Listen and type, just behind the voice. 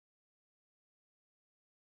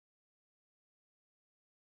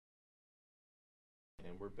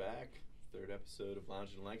And we're back. Third episode of Lounge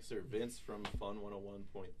in Lancaster. Vince from Fun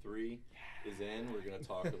 101.3 is in. We're going to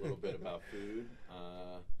talk a little bit about food.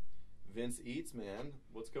 Vince Eats, man.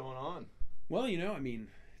 What's going on? Well,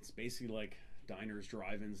 it's basically like diners,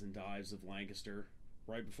 drive-ins, and dives of Lancaster.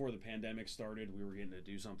 Right before the pandemic started, we were getting to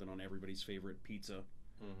do something on everybody's favorite pizza.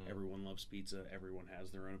 Mm-hmm. Everyone loves pizza. Everyone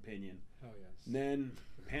has their own opinion. Oh, yes. And then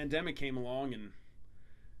the pandemic came along, and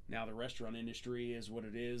now the restaurant industry is what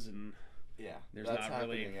it is, and there's that's not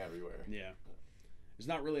happening really everywhere. Yeah, there's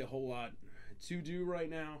not really a whole lot to do right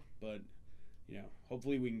now, but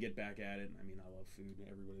hopefully we can get back at it. I mean, I love food.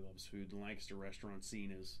 Everybody loves food. The Lancaster restaurant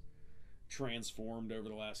scene is transformed over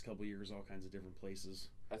the last couple of years. All kinds of different places.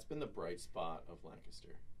 That's been the bright spot of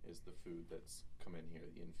Lancaster. Is the food that's come in here,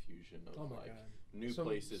 the infusion of new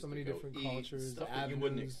places, so many different cultures, stuff that you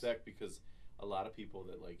wouldn't expect, because a lot of people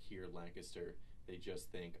that hear Lancaster, they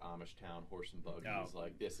just think Amish town, horse and buggies,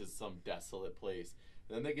 like this is some desolate place.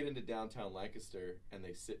 And then they get into downtown Lancaster and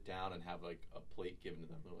they sit down and have a plate given to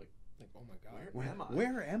them. They're like, oh my God,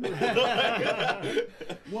 where am I?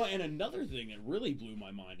 Well, and another thing that really blew my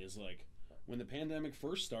mind is when the pandemic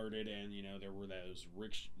first started, and there were those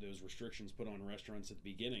restrictions put on restaurants at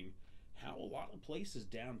the beginning, how a lot of places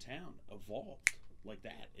downtown evolved like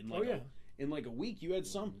that in a week. You had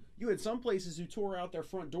some places who tore out their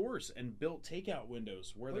front doors and built takeout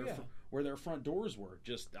windows where their front doors were.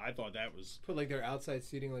 I thought that was put their outside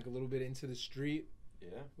seating a little bit into the street.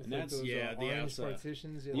 Yeah, with and that's those, the outside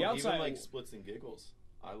partitions. The outside, even Splits and Giggles.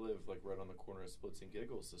 I live right on the corner of Splits and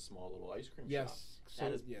Giggles, a small little ice cream shop. So,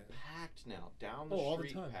 that is packed now, down the street, all the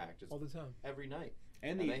time. Packed. It's all the time, every night.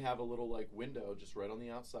 And they have a little window just right on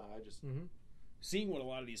the outside. Just seeing what a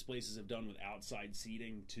lot of these places have done with outside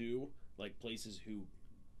seating too, places who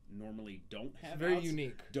normally don't have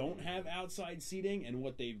unique. Don't have outside seating, and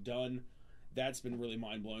what they've done, that's been really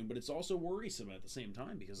mind blowing. But it's also worrisome at the same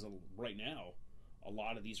time, because right now, a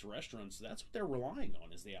lot of these restaurants, that's what they're relying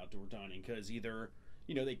on, is the outdoor dining, because either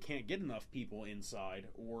they can't get enough people inside,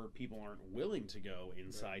 or people aren't willing to go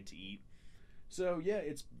inside to eat. So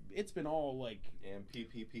it's been all and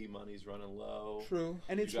PPP money's running low. True,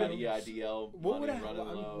 and it's been EIDL money running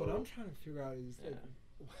low. What I'm trying to figure out is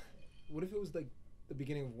what if it was the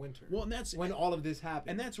beginning of winter? Well, and that's when all of this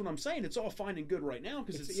happened. And that's what I'm saying. It's all fine and good right now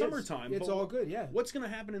because it's summertime. It's all good, yeah. What's going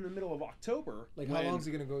to happen in the middle of October? How long is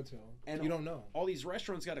it going to go till? And you don't know. All these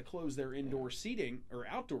restaurants got to close their indoor seating or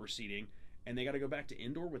outdoor seating, and they got to go back to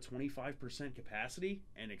indoor with 25% capacity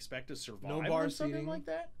and expect to survive. No bar something seating like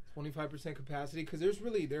that. 25% capacity, because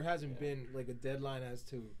there hasn't been a deadline as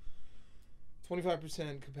to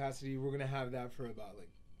 25% capacity. We're gonna have that for about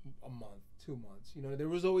a month, 2 months. There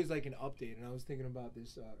was always an update, and I was thinking about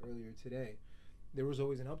this earlier today. There was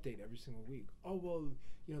always an update every single week. Oh, well,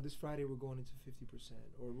 this Friday we're going into 50%,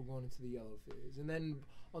 or we're going into the yellow phase. And then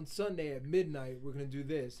on Sunday at midnight, we're going to do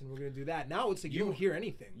this, and we're going to do that. Now it's you don't hear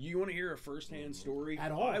anything. You want to hear a firsthand story?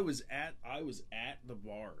 At all. I was at the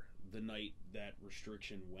bar the night that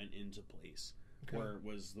restriction went into place. Okay. Where it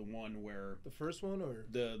was the one where... The first one, or...?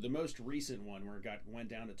 The most recent one, where it went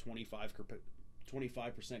down to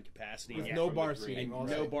 25% capacity. With no bar seating. And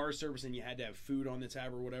no bar service, and you had to have food on the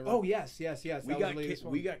tab or whatever. Oh, yes.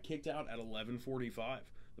 We got kicked out at 11:45.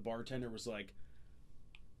 The bartender was like,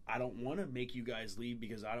 I don't want to make you guys leave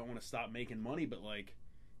because I don't want to stop making money, but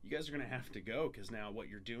you guys are going to have to go because now what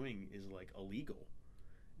you're doing is illegal.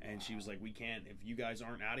 And she was like, we can't, if you guys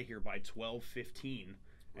aren't out of here by 12:15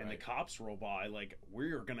 and the cops roll by,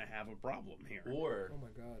 we're going to have a problem here. Or, oh my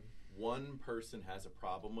God, one person has a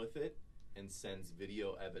problem with it and sends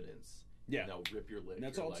video evidence. Yeah, they'll rip your license.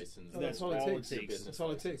 That's all it takes. That's all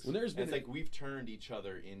it takes. When there's been it's we've turned each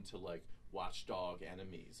other into watchdog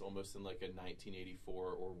enemies, almost in a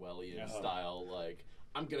 1984 Orwellian style.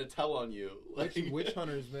 I'm gonna tell on you. Witch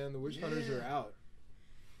hunters, man. The witch hunters are out.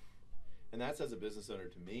 And that's, as a business owner,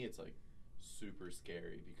 to me, it's super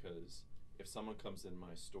scary, because if someone comes in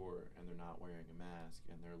my store and they're not wearing a mask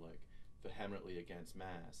and they're vehemently against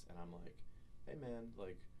masks, and I'm like, hey man,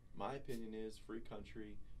 my opinion is free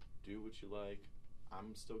country, do what you like.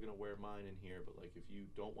 I'm still gonna wear mine in here, but if you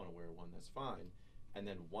don't want to wear one, that's fine. And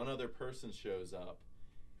then one other person shows up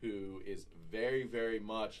who is very, very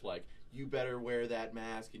much you better wear that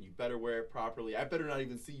mask and you better wear it properly. I better not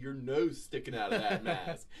even see your nose sticking out of that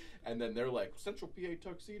mask. And then they're Central PA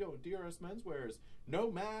tuxedo and DRS menswear is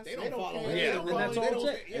no mask. They don't follow it. Yeah, and that's all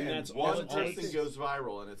it takes. And that's one person goes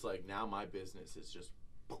viral, and it's now my business is just...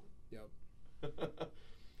 Yep.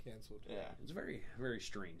 Canceled. Yeah. It's a very, very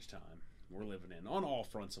strange time we're living in, on all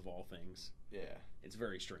fronts of all things. Yeah. It's a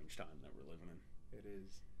very strange time that we're living in. It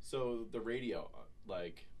is. So the radio,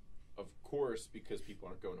 of course, because people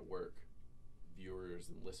aren't going to work, viewers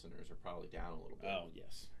and listeners are probably down a little bit. Oh,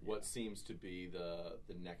 yes. What seems to be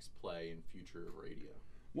the next play and future of radio?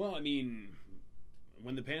 Well, I mean,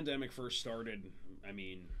 when the pandemic first started, I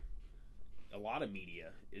mean, a lot of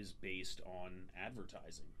media is based on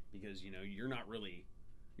advertising because, you know, you're not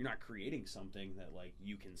creating something that, like,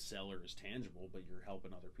 you can sell or is tangible, but you're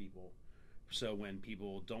helping other people. So when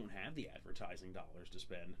people don't have the advertising dollars to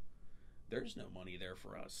spend, there's no money there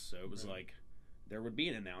for us. So it was like, there would be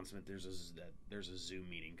an announcement. There's a Zoom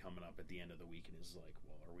meeting coming up at the end of the week, and it's like,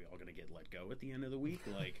 well, are we all going to get let go at the end of the week?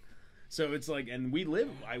 Like, so it's like, and we live.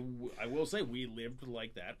 I will say we lived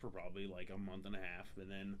like that for probably like a month and a half,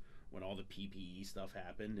 and then when all the PPE stuff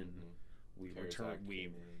happened, and we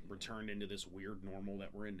returned into this weird normal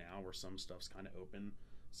that we're in now, where some stuff's kind of open,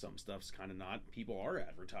 some stuff's kind of not. People are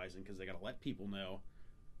advertising because they got to let people know,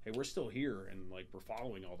 hey, we're still here, and like we're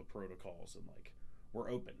following all the protocols, and like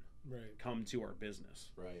we're open. Right. Come to our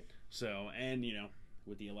business. Right. So, and you know,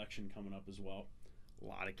 with the election coming up as well, a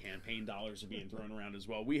lot of campaign dollars are being thrown around as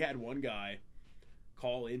well. We had one guy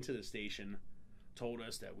call into the station, told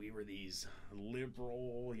us that we were these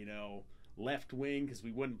liberal, you know, left wing because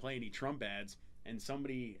we wouldn't play any Trump ads, and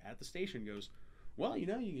somebody at the station goes, well, you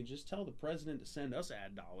know, you can just tell the president to send us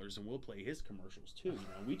ad dollars, and we'll play his commercials too. You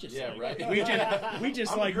know, we just we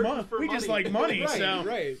just like money. Right, so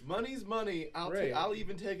right. Money's money. I'll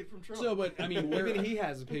even take it from Trump. So, but I mean, Even he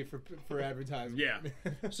has to pay for advertising. Yeah.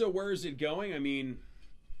 So where is it going? I mean,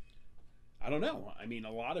 I don't know. I mean,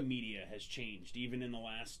 a lot of media has changed, even in the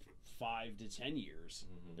last 5 to 10 years.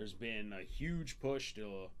 Mm-hmm. There's been a huge push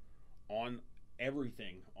on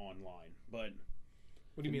everything online, but.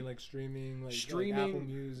 What do you mean, like streaming, like Apple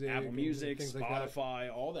Music, things Spotify,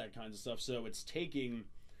 like all that kinds of stuff. So it's taking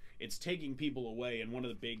people away. And one of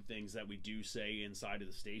the big things that we do say inside of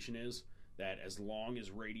the station is that as long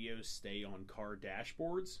as radios stay on car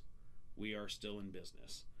dashboards, we are still in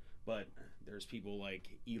business. But there's people like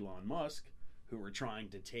Elon Musk who are trying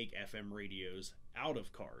to take FM radios out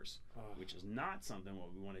of cars, which is not something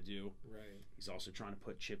what we want to do. Right. He's also trying to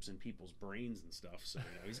put chips in people's brains and stuff. So, you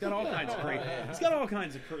know, he's got all kinds of crazy. He's got all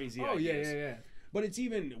kinds of crazy ideas. Yeah. But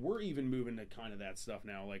we're even moving to kind of that stuff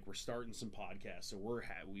now. Like we're starting some podcasts, so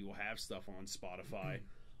we will have stuff on Spotify.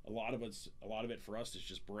 A lot of it for us is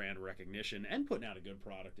just brand recognition and putting out a good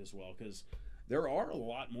product as well, because there are a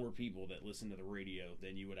lot more people that listen to the radio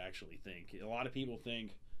than you would actually think. A lot of people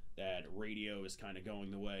think that radio is kind of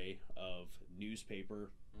going the way of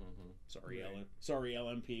newspaper. Mm-hmm. Sorry, right. Sorry,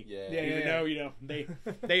 LMP. Yeah. Though, you know,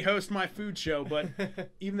 they host my food show, but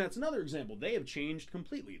even that's another example. They have changed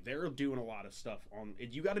completely. They're doing a lot of stuff on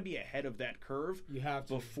it. You got to be ahead of that curve. You have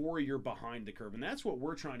to before you're behind the curve, and that's what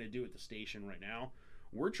we're trying to do at the station right now.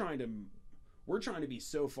 We're trying to be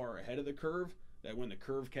so far ahead of the curve that when the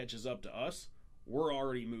curve catches up to us, we're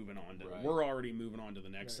already moving on to the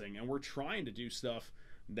next thing, and we're trying to do stuff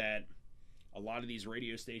that a lot of these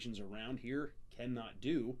radio stations around here cannot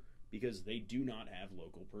do because they do not have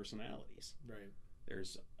local personalities. Right.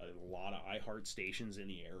 There's a lot of iHeart stations in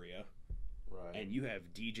the area. Right. And you have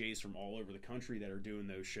DJs from all over the country that are doing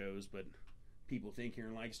those shows, but people think here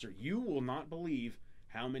in Lancaster, you will not believe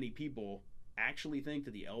how many people actually think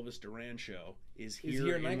that the Elvis Duran show is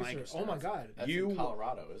here in Lancaster. Oh my God. That's in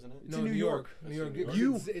Colorado, isn't it? No, New York. New York.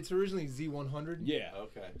 It's originally Z100. Yeah.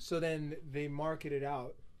 Okay. So then they market it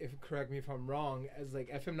out, correct me if I'm wrong, as like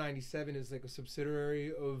FM 97 is like a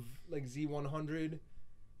subsidiary of like Z100.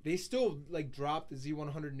 They still like drop the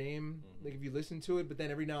Z100 name, like if you listen to it, but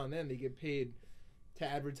then every now and then they get paid to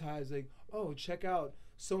advertise, like, oh, check out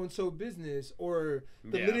so-and-so business or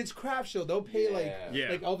the Lidditz Craft Show. They'll pay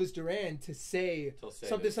like Elvis Duran to say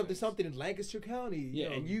something in Lancaster County.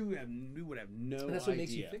 Yeah, and you would have no idea what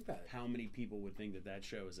makes you think that. How many people would think that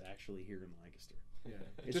show is actually here in Lancaster. Yeah,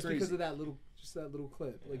 it's just crazy. Because of that little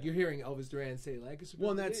clip. Like you're hearing Elvis Duran say Lancaster.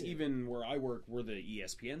 Well, and that's even where I work. We're the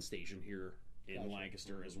ESPN station here in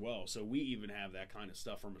Lancaster as well. So we even have that kind of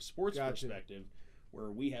stuff from a sports perspective,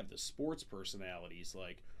 where we have the sports personalities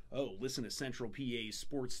like, oh, listen to Central PA's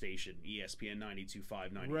sports station, ESPN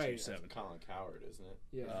 92.5, 92.7. Right. That's Colin Coward, isn't it?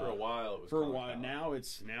 Yeah. For a while it was For Colin a while. Coward.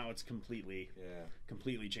 Now it's completely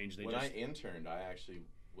changed. When I interned, I actually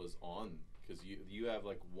was on, because you have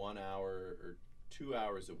like 1 hour or 2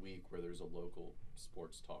 hours a week where there's a local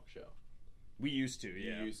sports talk show. We used to,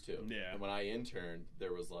 yeah. You used to. Yeah. And when I interned,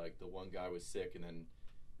 there was like the one guy was sick and then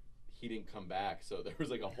he didn't come back, so there was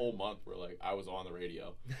like a whole month where like I was on the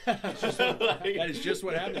radio. That is just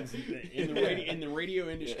what happens in the radio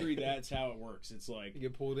industry. That's how it works. It's like you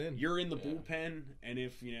get pulled in. You're in the bullpen, and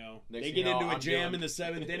if they get into a jam in the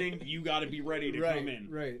 7th inning, you got to be ready to come in.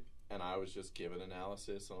 Right. and I was just giving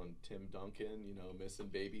analysis on Tim Duncan, missing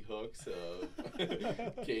baby hooks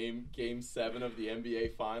of game 7 of the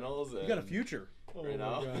NBA Finals. And, you got a future. Oh you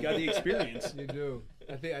know? You got the experience. You do.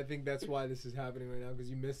 I think that's why this is happening right now, because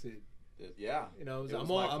you miss it. Yeah. I'm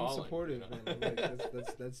calling, supportive, man. I'm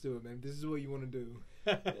like, let's do it, man. This is what you want to do.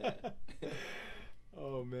 Yeah.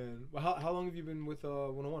 Oh man. Well, how long have you been with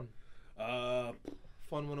 101?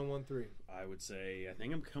 Fun 101.3. I would say I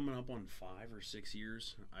think I'm coming up on 5 or 6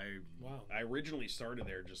 years. Wow. I originally started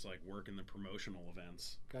there just like working the promotional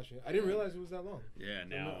events. Gotcha. I didn't realize it was that long. Yeah,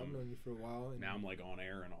 now I've known you for a while. now I'm like on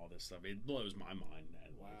air and all this stuff. It blows my mind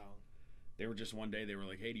that Wow. they were just one day they were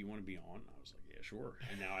like, "Hey, do you want to be on?" I was like, "Yeah, sure."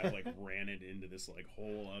 And now I've like ran it into this like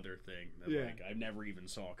whole other thing that like I never even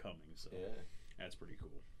saw coming. So Yeah. that's pretty cool.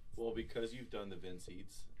 Well, because you've done the Vince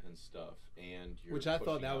Eats and stuff, and you're Which I thought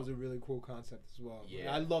pushing that out- was a really cool concept as well.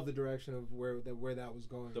 Yeah. I love the direction of where that was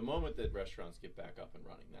going. The moment that restaurants get back up and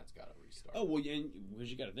running, that's got to restart. Oh well, yeah,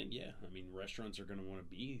 because you got to think, yeah. I mean, restaurants are going to want to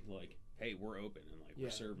be like, "Hey, we're open and like we're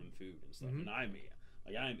serving food and stuff." Mhm.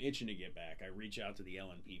 And I'm itching to get back. I reach out to the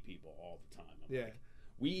LNP people all the time. I'm Yeah. like,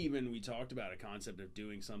 we talked about a concept of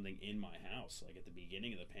doing something in my house, like at the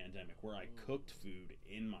beginning of the pandemic, where I cooked food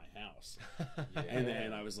in my house. Yeah. And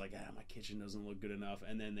then I was like, my kitchen doesn't look good enough.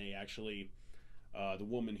 And then they actually, the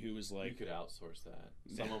woman who was You like, could outsource that.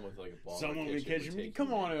 Someone with like a ball. Someone with a kitchen, would take come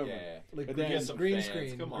you. on over. Yeah. Like But green, then some green fans,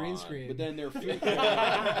 screen, come green on. screen. but then their food,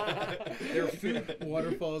 their food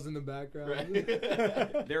waterfalls in the background. Right.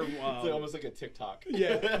 their It's like almost like a TikTok.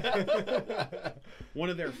 Yeah. one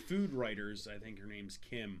of their food writers, I think her name's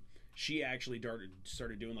Kim. She actually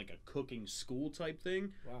started doing like a cooking school type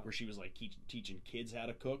thing, Wow. where she was like teaching kids how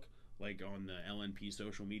to cook, like on the LNP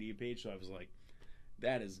social media page. So I was like,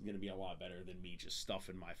 that is going to be a lot better than me just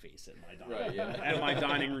stuffing my face at my Right,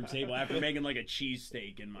 dining room table after making like a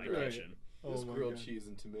cheesesteak in my Right. kitchen. This my grilled God. cheese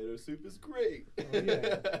and tomato soup is great. Oh,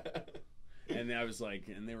 yeah. And I was like,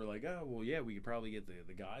 and they were like, oh well, yeah, we could probably get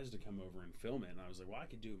the guys to come over and film it. And I was like, well, I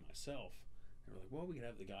could do it myself. They were like, well, we could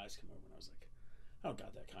have the guys come over. And I was like, I don't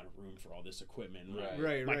got that kind of room for all this equipment.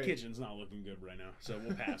 Right. My kitchen's not looking good right now, so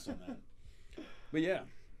we'll pass on that. But yeah,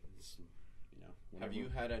 it's, Have you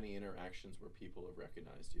had any interactions where people have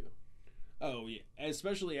recognized you? Oh yeah,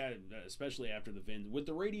 especially after the Vince with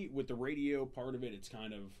the radio part of it. It's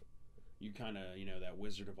kind of that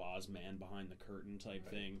Wizard of Oz man behind the curtain type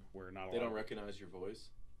thing where not They don't recognize your voice.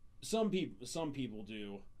 Some people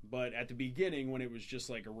do, but at the beginning when it was just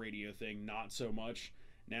like a radio thing, not so much.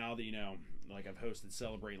 Now that like I've hosted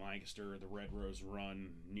Celebrate Lancaster, the Red Rose Run,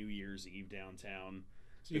 New Year's Eve downtown.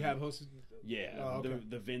 So you have hosted? Yeah, Oh, okay.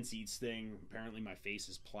 the Vince Eats thing. Apparently, my face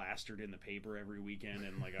is plastered in the paper every weekend,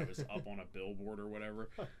 and like I was up on a billboard or whatever.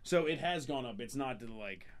 So it has gone up. It's not to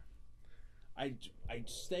like. I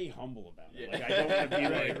stay humble about it. Yeah. Like I don't want to be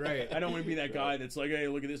like Right. I don't want to be that guy that's like, hey,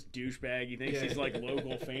 look at this douchebag. He thinks he's like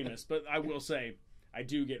local famous. But I will say, I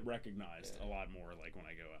do get recognized a lot more. Like when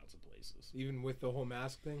I go out to places. Even with the whole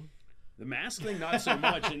mask thing? The mask thing, not so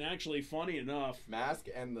much. And actually, funny enough, Mask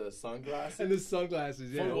and the sunglasses. And the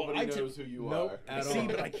sunglasses, yeah. Well, Nobody I knows who you Nope. are. At see, all.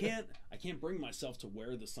 but I can't bring myself to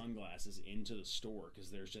wear the sunglasses into the store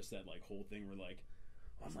because there's just that like whole thing where like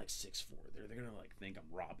I'm like 6'4". They're gonna like think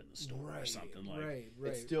I'm robbing the store or something like.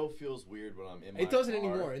 Right. It still feels weird when I'm in my It doesn't car.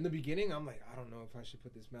 anymore. In the beginning, I'm like, I don't know if I should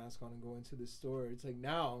put this mask on and go into the store. It's like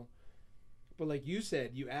now, but like you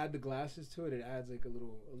said, you add the glasses to it. It adds like a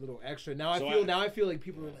little extra. Now So I feel like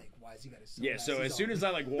people are like, why has he got his Yeah, sunglasses so as soon on? as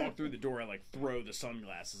I like walk through the door, I like throw the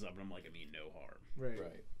sunglasses up, and I'm like, I mean, no harm.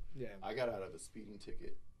 Right. Yeah. I got out of a speeding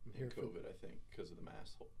ticket I'm in here for COVID, I think, because of the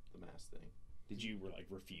mask thing. Did you like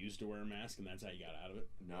refuse to wear a mask, and that's how you got out of it?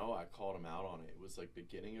 No, I called him out on it. It was like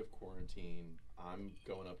beginning of quarantine. I'm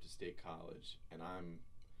going up to State College, and I'm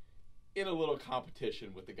in a little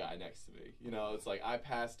competition with the guy next to me. It's like I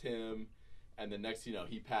passed him, and then next,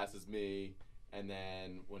 he passes me, and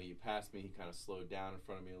then when he passed me, he kind of slowed down in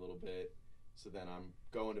front of me a little bit. So then I'm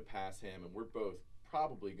going to pass him, and we're both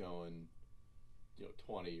probably going,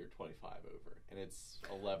 20 or 25 over, and it's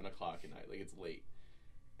 11 o'clock at night. Like it's late.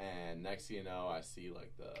 And next thing you know, I see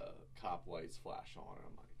like the cop lights flash on, and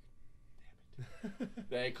I'm like, damn it.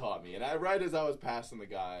 They caught me. And right as I was passing the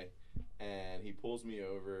guy, and he pulls me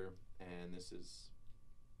over, and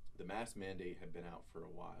the mask mandate had been out for a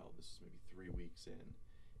while. This is maybe 3 weeks in,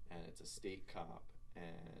 and it's a state cop,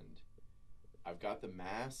 and I've got the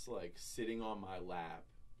mask like sitting on my lap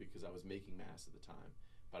because I was making masks at the time,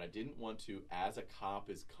 but I didn't want to, as a cop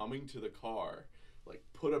is coming to the car, like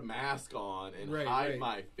put a mask on and hide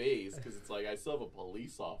my face because it's like I still have a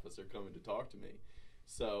police officer coming to talk to me.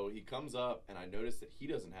 So he comes up and I notice that he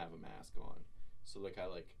doesn't have a mask on. So like I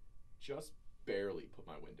like just barely put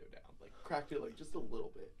my window down, like cracked it like just a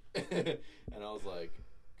little bit. And I was like,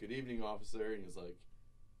 "Good evening, officer." And he's like,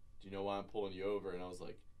 "Do you know why I'm pulling you over?" And I was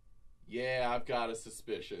like, "Yeah, I've got a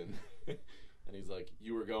suspicion." And he's like,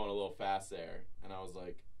 "You were going a little fast there." And I was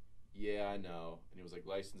like, "Yeah, I know." And he was like,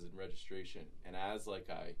 "License and registration." And as like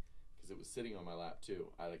because it was sitting on my lap too,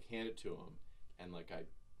 I like hand it to him, and like I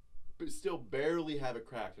still barely have it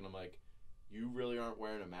cracked, and I'm like, "You really aren't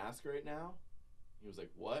wearing a mask right now?" He was like,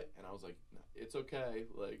 "What?" And I was like, "No, it's okay,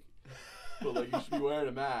 like, but like you should be wearing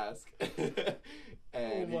a mask."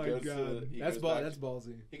 And oh my god, that's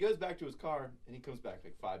ballsy. He goes back to his car, and he comes back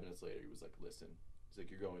like 5 minutes later. He was like, "Listen," he's like,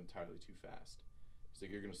 "you're going entirely too fast." He's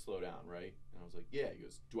like, "You're gonna slow down, right?" And I was like, "Yeah." He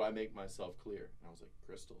goes, "Do I make myself clear?" And I was like,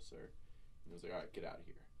 "Crystal, sir." And he was like, "All right, get out of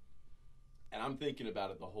here." And I'm thinking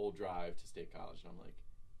about it the whole drive to State College, and I'm like,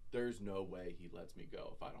 there's no way he lets me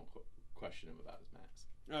go if I don't question him about his mask.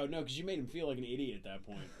 Oh, no, because you made him feel like an idiot at that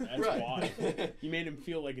point. That's Right. why. You made him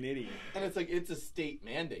feel like an idiot. And it's like, it's a state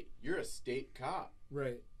mandate. You're a state cop.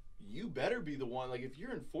 Right. You better be the one, like, if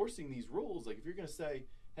you're enforcing these rules, like, if you're going to say,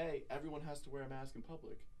 hey, everyone has to wear a mask in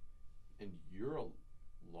public, and you're a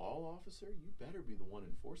law officer, you better be the one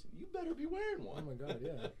enforcing. You better be wearing one. Oh, my God,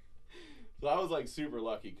 yeah. So I was, like, super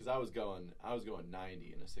lucky, because I was going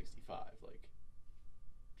 90 in a 65, like,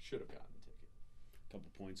 should have gotten the ticket. Couple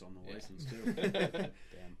points on the Yeah. license too. Damn.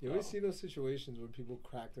 You always see those situations where people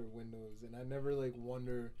crack their windows, and I never like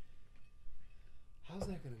wonder how's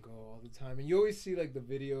that gonna go all the time. And you always see like the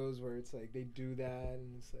videos where it's like they do that,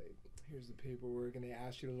 and it's like here's the paperwork, and they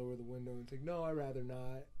ask you to lower the window, and it's like no, I'd rather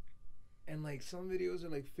not. And like some videos are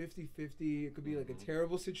like 50-50. It could be like a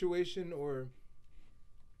terrible situation, or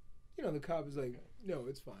you know the cop is like no,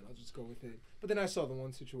 it's fine, I'll just go with it. But then I saw the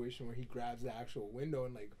one situation where he grabs the actual window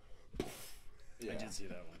and like. Yeah. I did see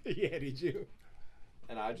that one. Yeah, did you?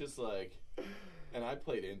 And I just like, and I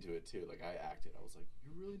played into it too. Like I acted. I was like,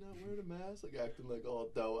 "You're really not wearing a mask?" Like acting like all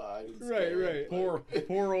doe-eyed and scared. Right. Like,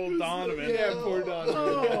 Poor old Donovan. Yeah, poor Donovan.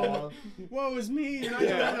 Oh, woe is me. And I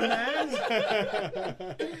got a mask.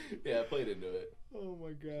 Yeah, I played into it. Oh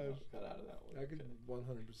my gosh. Got out of that one. I could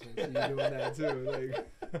 100% see you doing that too.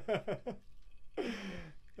 Like,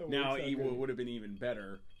 Now, it what would have been even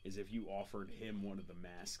better is if you offered him one of the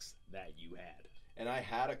masks that you had. And I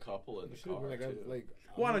had a couple in the car too.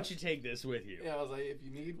 Why don't you take this with you? Yeah, I was like, if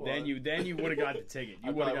you need one. Then you would have got the ticket. You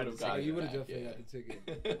I would have probably got the Oh, ticket. you would have back, definitely yeah. got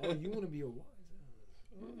the ticket. Oh, you want to be a wise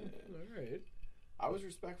ass. Oh, Yeah. all right. I was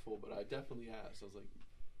respectful, but I definitely asked. I was like,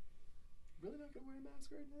 really not gonna wear a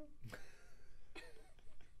mask right now?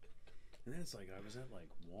 And then it's like I was at like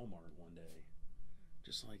Walmart one day,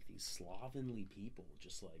 just like these slovenly people,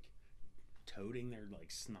 just like toting their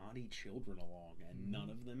like snotty children along, and none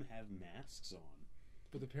of them have masks on.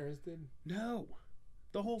 But the parents did? No.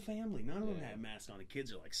 The whole family. None of them Yeah. have masks on. The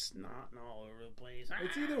kids are like snotting all over the place.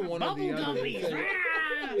 It's either one or the other.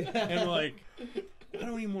 Gummies. And like, I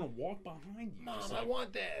don't even want to walk behind you. Mom, It's I like,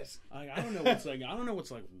 want this. I don't know what's like. I don't know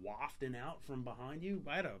what's like wafting out from behind you.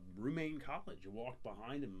 I had a roommate in college. You walked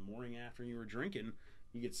behind him the morning after you were drinking.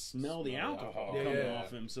 You could smell the alcohol Yeah, coming yeah.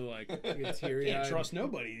 off him. So like, You get teary-eyed. can't trust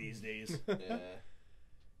nobody these days. Yeah.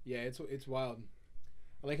 Yeah, it's wild.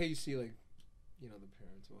 I like how you see like, you know, the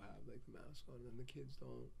parents will have like the mask on and the kids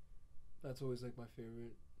don't. That's always like my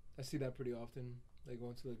favorite. I see that pretty often. Like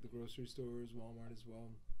going to like the grocery stores, Walmart as well.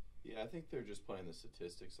 Yeah, I think they're just playing the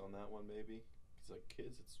statistics on that one, maybe. Because like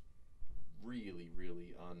kids, it's really,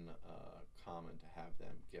 really uncommon to have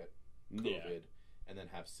them get COVID and then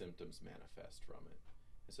have symptoms manifest from it.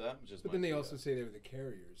 And so that just. But then they also say they were the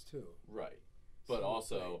carriers too. Right, but So,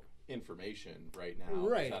 also like, information right now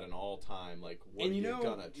Right. is at an all-time like. What And are you you know,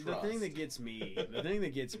 gonna trust? the thing that gets me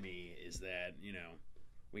is that, you know,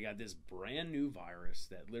 we got this brand new virus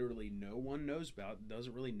that literally no one knows about,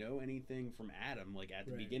 doesn't really know anything from Adam, like at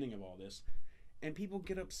the Right. beginning of all this, and people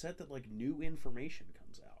get upset that like new information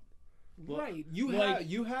comes out. Well, right. You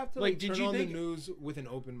have to like, like did turn you on think- the news with an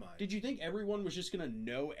open mind. Did you think everyone was just gonna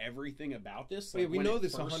know everything about this? Wait, we when know it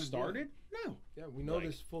this first 100 started. No, Yeah, we know Like-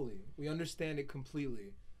 this fully. We understand it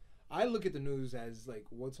completely. I look at the news as like,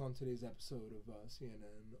 what's on today's episode of CNN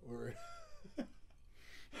or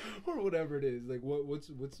or whatever it is. Like, what's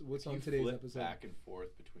on You today's flip episode? back and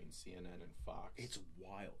forth between CNN and Fox. it's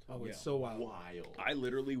wild. Oh, it's Yeah. so wild. wild. I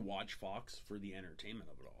literally watch Fox for the entertainment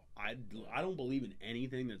of it all. I don't believe in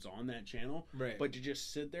anything that's on that channel, Right. but to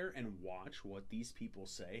just sit there and watch what these people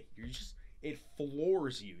say, it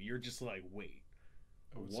floors you. You're just like, wait,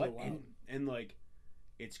 Oh, it's so what? wild. And like,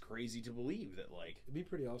 it's crazy to believe that like It'd be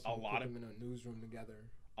pretty awesome a to lot put of- them in a newsroom together.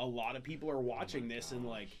 a lot of people are watching my this and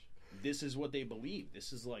like, gosh. this is what they believe.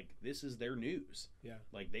 This is their news. Yeah.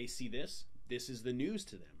 Like they see this is the news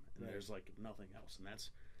to them. and Right. there's like nothing else, and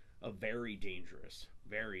that's a very dangerous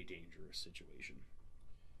situation.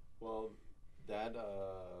 Well, that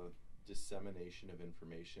dissemination of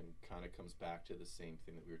information kind of comes back to the same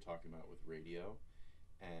thing that we were talking about with radio,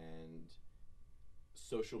 and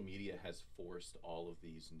social media has forced all of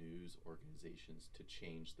these news organizations to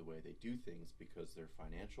change the way they do things because their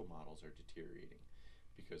financial models are deteriorating.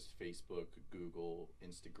 Because Facebook, Google,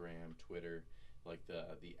 Instagram, Twitter, like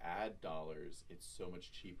the ad dollars, it's so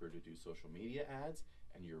much cheaper to do social media ads,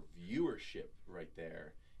 and your viewership right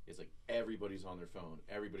there is like everybody's on their phone,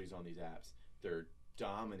 everybody's on these apps. They're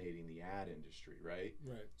dominating the ad industry, right?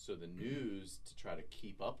 Right. So the news, to try to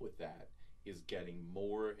keep up with that, is getting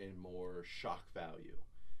more and more shock value.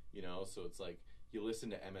 You know, so it's like you listen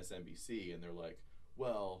to MSNBC and they're like,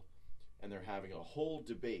 well, and they're having a whole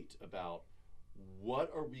debate about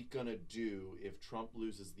what are we going to do if Trump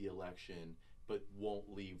loses the election but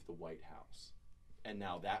won't leave the White House. And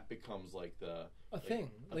now that becomes like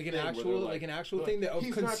an actual thing that of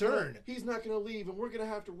concern. He's not going to leave, and we're going to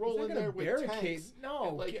have to roll in there with tanks.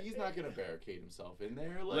 No, like he's not going to barricade himself in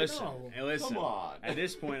there. Like, listen, no. hey, listen. Come on. At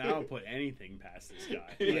this point, I don't put anything past this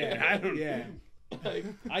guy. Yeah, I don't. yeah. Like,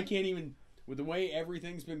 I can't even. With the way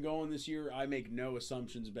everything's been going this year, I make no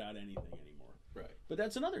assumptions about anything anymore. right. But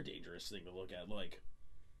that's another dangerous thing to look at. Like,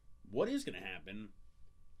 what is going to happen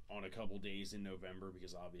on a couple days in November?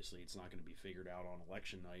 Because obviously it's not going to be figured out on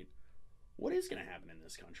election night. What is going to happen in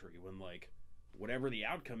this country when, like, whatever the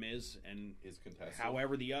outcome is, and Is contested.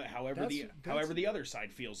 however the other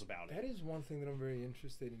side feels about That it? is one thing that I'm very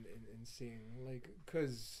interested in seeing, like,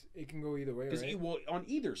 because it can go either way, Because right? on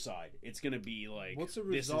either side, it's going to be like, What's the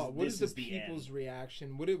result? What is the people's end.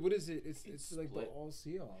 reaction? What is it? It's like the split. all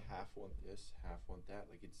see all. Half want this, half want that.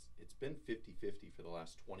 Like it's been 50-50 for the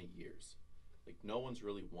last 20 years. Like no one's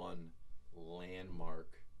really won landmark.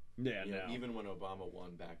 Yeah, You know, no. even when Obama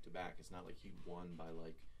won back to back, it's not like he won by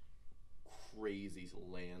like crazy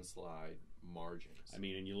landslide margins. I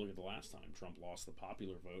mean, and you look at the last time Trump lost the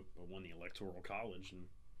popular vote but won the electoral college, and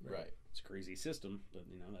right. it's a crazy system, but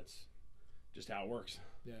that's just how it works.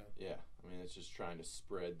 Yeah. Yeah. I mean, it's just trying to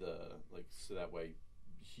spread so that way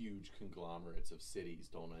huge conglomerates of cities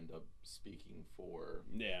don't end up speaking for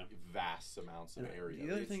Yeah. vast amounts of And area.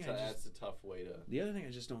 the other thing That's a tough way to. The other thing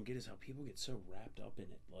I just don't get is how people get so wrapped up in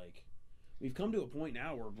it. Like, we've come to a point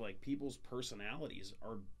now where like people's personalities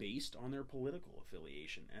are based on their political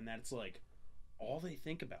affiliation, and that's like all they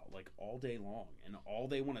think about like all day long, and all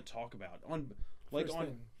they want to talk about on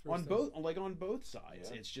both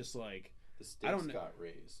sides. Yeah. It's just like The I don't stakes know. got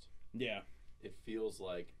raised. yeah. It feels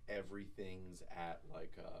like everything's at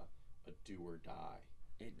like a do or die.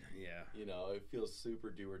 Yeah. You know, it feels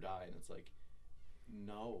super do or die, and it's like,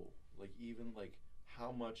 no. Like even like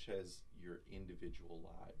how much has your individual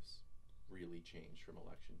lives really changed from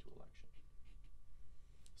election to election?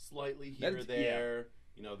 Slightly here or there.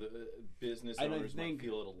 You know, the business owners might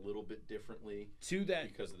feel it a little bit differently To that,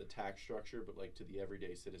 because of the tax structure, but like to the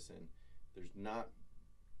everyday citizen, there's not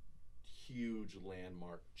huge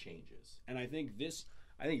landmark changes. and I think this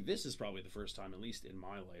is probably the first time, at least in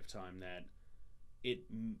my lifetime, that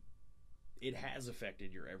it has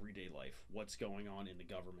affected your everyday life. What's going on in the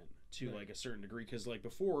government to Right. like a certain degree? Because like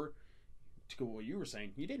before, to go what you were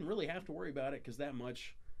saying, you didn't really have to worry about it because that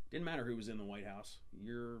much didn't matter who was in the White House.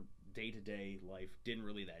 Your day-to-day life didn't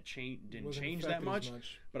really Wasn't change that affected much. as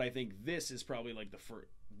But I think this is probably like the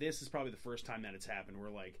first time that it's happened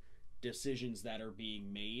where like decisions that are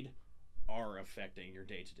being made are affecting your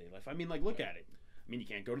day-to-day life. I mean, like look at it. I mean, you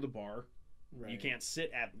can't go to the bar. Right. You can't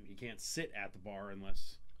sit at the bar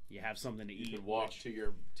unless you have something to eat. You can walk which- to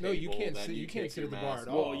your table. No, you can't then sit. You can't take sit your at the bar mask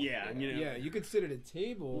at all. Well, yeah, off. you know. Yeah, you could sit at a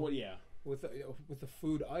table Well, yeah. with a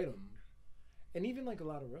food item, and even like a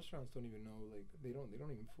lot of restaurants don't even know, like they don't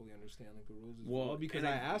even fully understand like the rules as well. Because and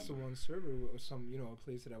I asked the one server or some a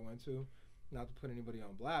place that I went to, not to put anybody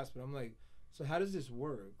on blast, but I'm like, so how does this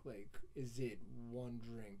work? Like, is it one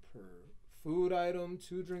drink per food item,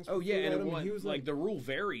 2 drinks? Per Oh yeah, food and item? he was like the rule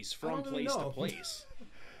varies from don't really place to know. place.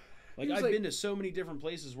 Like He was I've like- been to so many different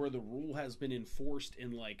places where the rule has been enforced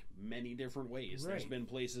in like many different ways. There's Right. been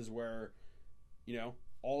places where,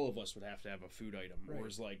 all of us would have to have a food item. Right.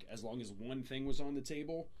 Whereas like as long as one thing was on the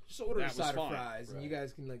table. just order a that was side of fine. fries, and you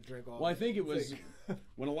guys can like drink all. Well, I day. think it It's was like-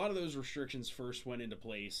 when a lot of those restrictions first went into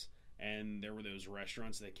place, and there were those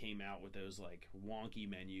restaurants that came out with those like wonky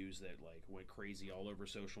menus that like went crazy all over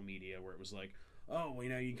social media, where it was like, oh,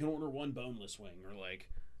 you can order one boneless wing, or like,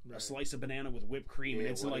 a slice of banana with whipped cream, and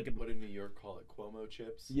it's what did New York call it? Cuomo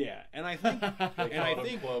chips. Yeah, and I think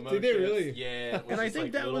Cuomo did they chips. really? Yeah, and I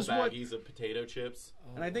think that was what baggies of potato chips.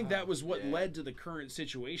 And I think that was what led to the current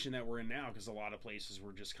situation that we're in now, because a lot of places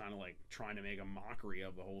were just kind of like trying to make a mockery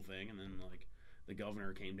of the whole thing, and then like the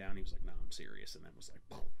governor came down, he was like, "No, I'm serious," and then was like,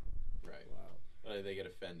 "Poof." Right. Wow. They get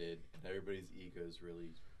offended. Everybody's ego is really,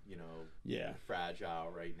 fragile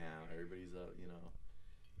right now. Everybody's,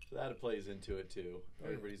 so that plays into it too.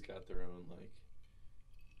 Everybody's got their own like,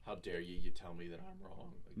 how dare you tell me that I'm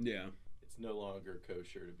wrong? Like, it's no longer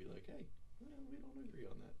kosher to be like, hey, we don't agree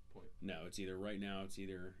on that point. No, it's either right now. It's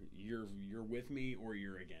either you're with me or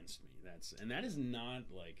you're against me. That is not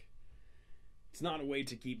like, it's not a way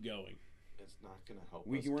to keep going. It's not going to help.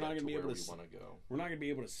 We're not going to be able to. Want to go. We're not going to be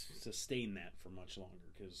able to sustain that for much longer,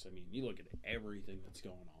 because I mean, you look at everything that's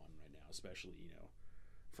going on right now, especially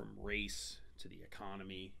from race to the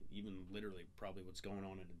economy, even literally probably what's going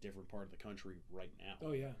on in a different part of the country right now.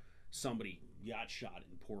 Oh yeah. Somebody got shot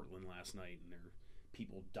in Portland last night, and there are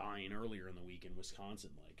people dying earlier in the week in Wisconsin.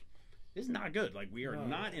 Like, this is not good. Like, we are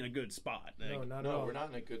not in a good spot. Like, no, we're not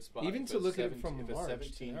in a good spot. Even to look at it from if March, a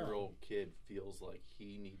 17-year-old kid feels like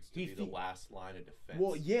he needs to be the last line of defense.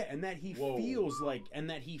 Well, yeah, and that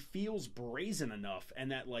he feels brazen enough,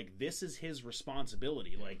 and that like this is his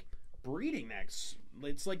responsibility. Like, breeding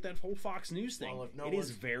it's like that whole Fox News thing. Well, it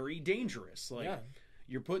is very dangerous. Like,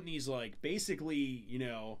 you're putting these like basically,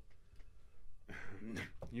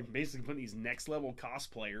 you're basically putting these next level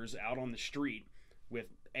cosplayers out on the street with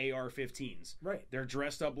AR-15s. Right. They're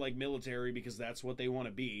dressed up like military because that's what they want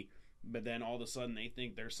to be, but then all of a sudden they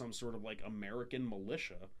think there's some sort of like American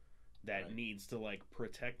militia that needs to like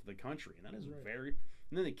protect the country. And that is very...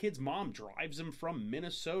 And then the kid's mom drives him from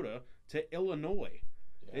Minnesota to Illinois.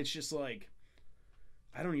 Yeah. It's just like...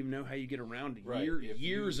 I don't even know how you get around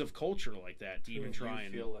years of culture like that to even try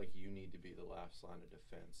and... If you feel like you need to be the last line of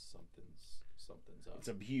defense, something's up.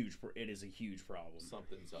 It is a huge problem.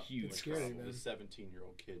 Something's up. Huge scary, problem. The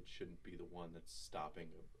 17-year-old kid shouldn't be the one that's stopping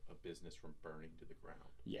a business from burning to the ground.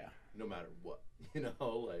 Yeah. No matter what.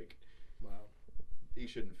 Wow. He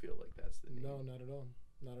shouldn't feel like that's the need. No, not at all.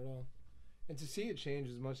 Not at all. And to see it change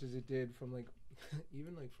as much as it did from like,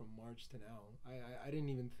 even like from March to now, I didn't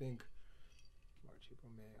even think March,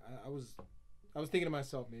 April, May. I was thinking to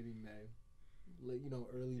myself, maybe May.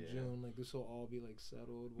 Early June, like this will all be like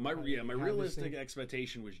settled. My realistic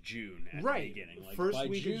expectation was June at the beginning. Like, first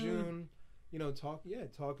week of June,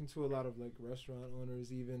 talking to a lot of like restaurant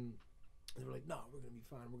owners, even they were like, "No, we're gonna be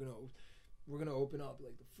fine. We're gonna open up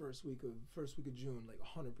like the first week of June, like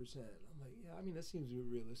 100%." I'm like, yeah, I mean that seems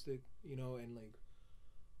realistic, and like,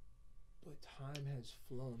 but time has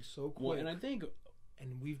flown so quick. Well,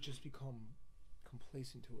 and we've just become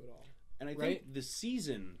complacent to it all. And I think the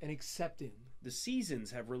season and accepting the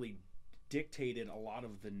seasons have really dictated a lot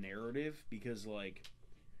of the narrative, because like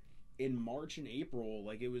in March and April,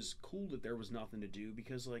 like it was cool that there was nothing to do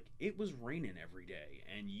because like it was raining every day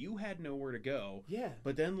and you had nowhere to go. Yeah.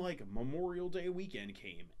 But then like Memorial Day weekend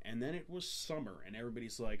came and then it was summer and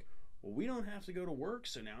everybody's like, well, we don't have to go to work,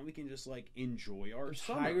 so now we can just like enjoy our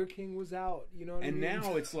summer. Tiger King was out, you know what I mean? And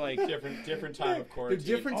now it's like different time of quarantine. The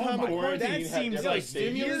different time of quarantine. That seems like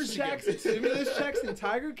stimulus checks and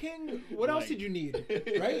Tiger King. What else did you need?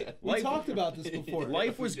 Right? We talked about this before.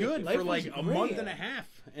 Life was good for like a month and a half,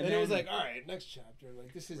 and then it was like, all right, next chapter.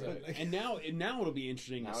 Like this is like, and now it'll be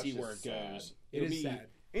interesting to see where it goes. It is sad.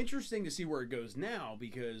 Interesting to see where it goes now,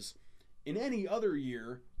 because in any other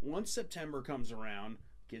year, once September comes around,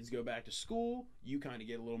 kids go back to school, you kind of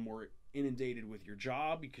get a little more inundated with your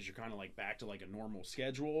job because you're kind of like back to like a normal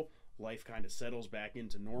schedule. Life kind of settles back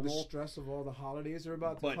into normal. The stress of all the holidays are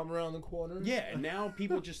about to come around the corner. Yeah, and now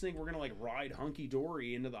people just think we're going to like ride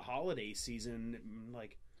hunky-dory into the holiday season.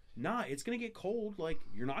 Like, nah, it's going to get cold. Like,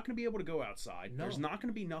 you're not going to be able to go outside. No. There's not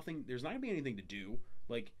going to be anything to do.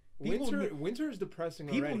 Like, winter is depressing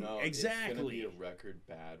already. No, exactly. It's going to be a record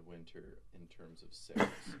bad winter in terms of sales.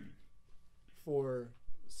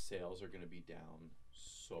 Sales are going to be down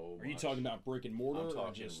so much. Are you talking about brick and mortar? I'm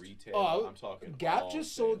talking or just retail. I'm talking Gap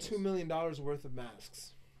just sold $2 million worth of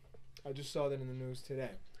masks. I just saw that in the news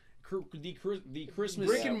today. The Christmas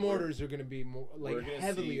brick and mortars are going to be more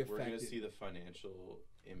heavily affected. We're going to see the financial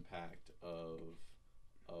impact of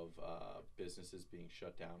businesses being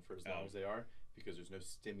shut down for as long as they are, because there's no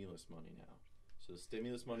stimulus money now. So the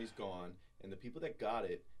stimulus money's gone, and the people that got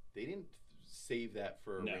it, they didn't save that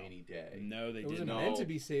for a rainy day. No, they didn't. It wasn't meant to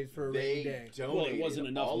be saved for a rainy day. Well, it wasn't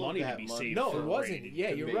enough money to be saved. No, it wasn't. Yeah,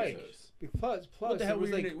 you're right. Plus, what the hell it was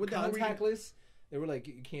like contactless. They were like,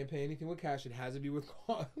 you can't pay anything with cash. It has to be with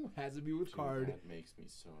card. Card. That makes me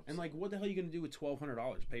so upset. And like, what the hell are you gonna do with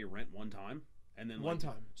 $1,200? Pay your rent one time, and then One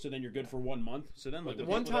time. So then you're good for 1 month. So then like the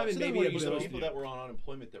one people time that, and so then maybe what a are you bill. supposed to do? People that were on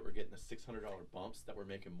unemployment that were getting the $600 bumps that were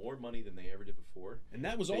making more money than they ever did before. And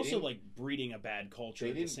that was They also didn't- like breeding a bad culture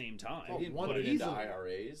they at the didn't- same time. They didn't one put it into easily.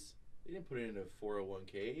 IRAs. They didn't put it into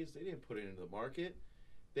 401ks. They didn't put it into the market.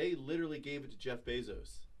 They literally gave it to Jeff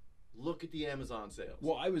Bezos. Look at the Amazon sales.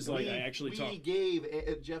 Well, I was like, we gave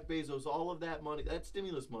Jeff Bezos all of that money, that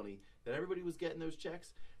stimulus money that everybody was getting those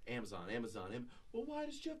checks. Amazon. Well, why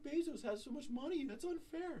does Jeff Bezos have so much money? That's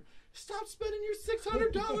unfair. Stop spending your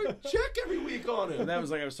 $600 check every week on him. And that was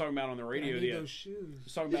like I was talking about on the radio. I need those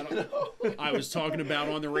shoes. I was talking about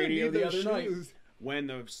on the radio need the those other night shoes. when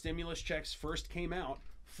the stimulus checks first came out.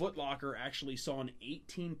 Foot Locker actually saw an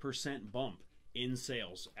 18% bump in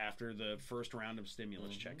sales after the first round of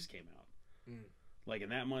stimulus checks came out. Like,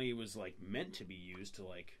 and that money was like meant to be used to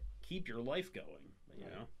like keep your life going. You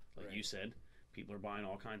know, like you said, people are buying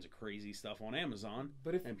all kinds of crazy stuff on Amazon,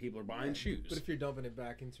 and people are buying shoes. But if you're dumping it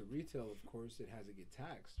back into retail, of course, it has to get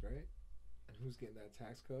taxed, right? And who's getting that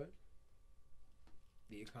tax cut?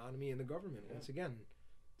 The economy and the government, once again.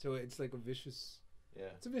 So it's like a vicious... Yeah.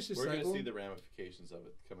 It's a vicious We're cycle. going to see the ramifications of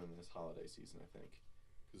it coming this holiday season, I think.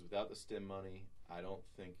 Because without the stim money, I don't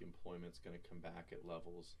think employment's going to come back at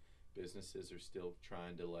levels. Businesses are still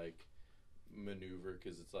trying to, like, maneuver,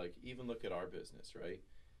 because it's like, even look at our business, right?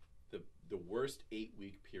 The worst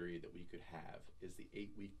 8-week period that we could have is the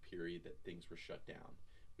 8-week period that things were shut down.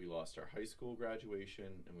 We lost our high school graduation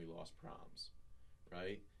and we lost proms,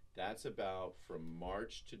 right? That's about, from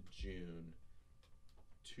March to June,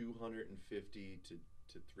 $250,000 to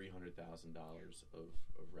 $300,000 of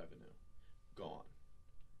revenue gone,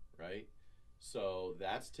 right? So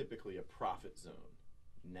that's typically a profit zone.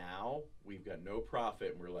 Now we've got no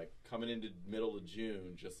profit, and we're like coming into middle of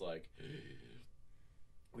June, just like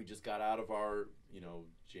we just got out of our,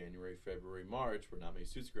 January, February, March, where not many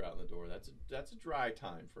suits go out in the door. That's a dry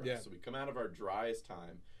time for us. Yeah. So we come out of our driest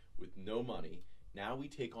time with no money. Now we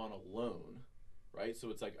take on a loan, right? So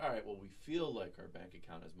it's like, all right, well, we feel like our bank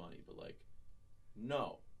account has money, but like,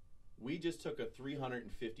 no, we just took a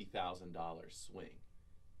 $350,000 swing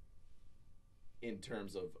in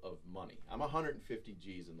terms of money. I'm 150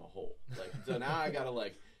 G's in the hole. Like, so now I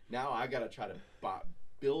gotta try to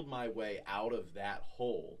build my way out of that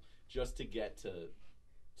hole just to get to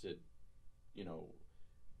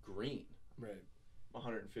green. Right. I'm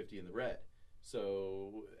 150 in the red.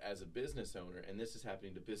 So as a business owner, and this is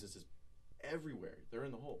happening to businesses everywhere, they're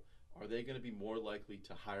in the hole. Are they going to be more likely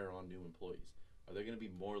to hire on new employees? Are they going to be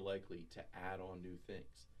more likely to add on new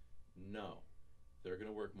things? No. They're going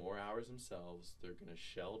to work more hours themselves. They're going to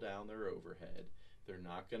shell down their overhead. They're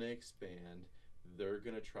not going to expand. They're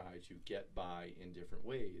going to try to get by in different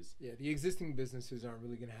ways. Yeah, the existing businesses aren't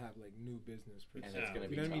really going to have like new business per And se. it's going to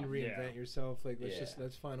be You know what I mean? tough. Reinvent yourself. Like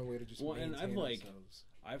let's find a way to just maintain and ourselves.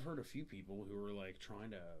 I've heard a few people who are like trying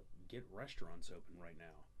to get restaurants open right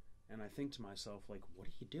now, and I think to myself, like, what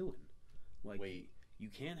are you doing? Like, Wait. You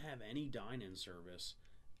can't have any dine-in service,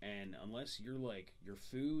 and unless you're like your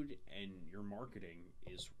food and your marketing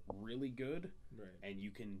is really good, Right. and you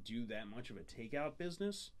can do that much of a takeout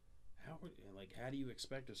business, how do you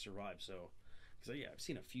expect to survive? So, because I've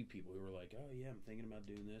seen a few people who are like, oh yeah, I'm thinking about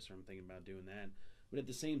doing this or I'm thinking about doing that, but at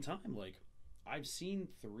the same time, like, I've seen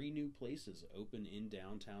 3 new places open in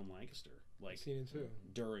downtown Lancaster, like, I've seen it too.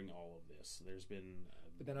 during all of this. There's been,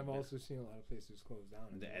 But then I've also seen a lot of places close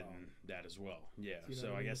down. that as well. Yeah. You know So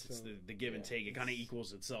what I I mean? guess it's So, the give and take. It kind of it's-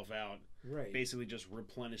 equals itself out. Right. Basically, just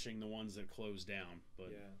replenishing the ones that close down.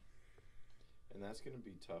 But Yeah. And that's going to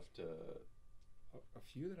be tough to... A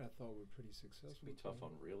few that I thought were pretty successful. It's going to be tough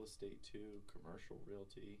on real estate, too, commercial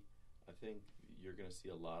realty. I think you're going to see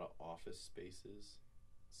a lot of office spaces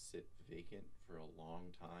sit vacant for a long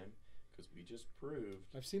time because we just proved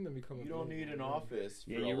I've seen them become. you don't need an available. office for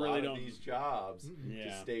Yeah, a you lot really of don't. these jobs Mm-mm.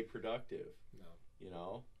 to stay productive.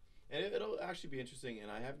 No. And it'll actually be interesting, and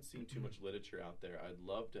I haven't seen too much literature out there. I'd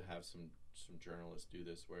love to have some journalists do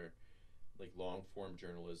this, where like long form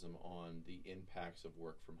journalism on the impacts of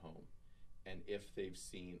work from home, and if they've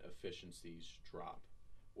seen efficiencies drop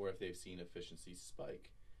or if they've seen efficiencies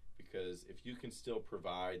spike. Because if you can still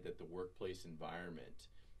provide that the workplace environment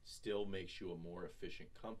still makes you a more efficient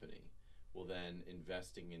company, well, then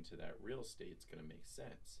investing into that real estate is going to make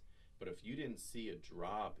sense. But if you didn't see a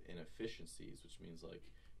drop in efficiencies, which means like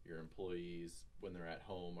your employees when they're at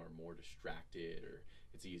home are more distracted, or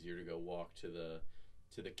it's easier to go walk to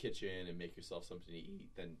the kitchen and make yourself something to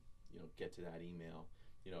eat than get to that email.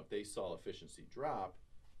 If they saw efficiency drop,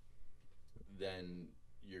 then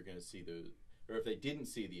you're going to see or if they didn't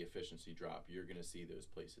see the efficiency drop, you're going to see those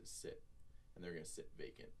places sit, and they're going to sit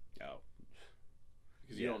vacant. Oh.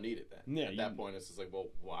 Because you don't need it then. Yeah, at that point, it's just like, well,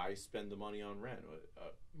 why spend the money on rent?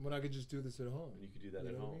 When I could just do this at home. When you could do that You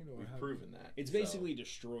at know what I home. mean? Or We've have- proven that. It's basically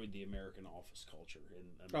destroyed the American office culture in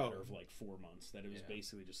a matter of like 4 months. That it was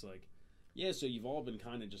basically just like, yeah, so you've all been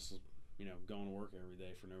kind of just, you know, going to work every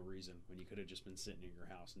day for no reason when you could have just been sitting in your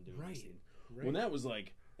house and doing this thing. Right. When that was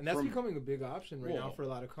like... And that's becoming a big option right now Well- for a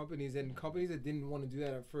lot of companies. And companies that didn't want to do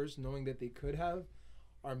that at first, knowing that they could have,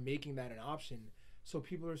 are making that an option. So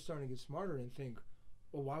people are starting to get smarter and think,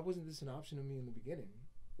 well, why wasn't this an option to me in the beginning?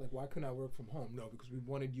 Like, why couldn't I work from home? No, because we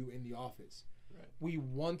wanted you in the office. Right. We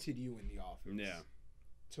wanted you in the office. Yeah.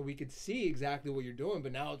 So we could see exactly what you're doing,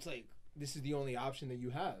 but now it's like, this is the only option that you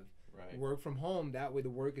have. Right. Work from home. That way the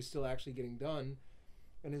work is still actually getting done.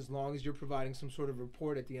 And as long as you're providing some sort of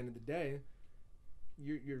report at the end of the day,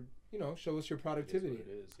 you're you know, show us your productivity. It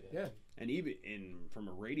is, Yeah. And even from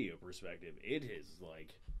a radio perspective, it is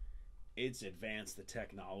like, it's advanced the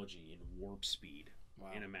technology in warp speed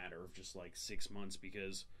in a matter of just like 6 months,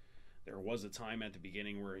 because there was a time at the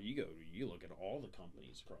beginning where you look at all the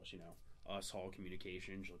companies across, you know, Us, Hall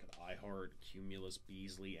Communications, you look at iHeart, Cumulus,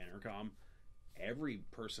 Beasley, Entercom, every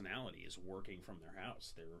personality is working from their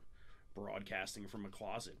house. They're broadcasting from a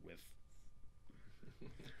closet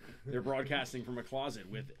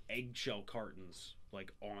with eggshell cartons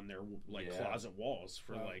like on their closet walls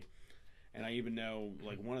for like, and I even know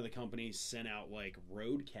like one of the companies sent out like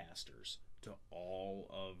roadcasters to all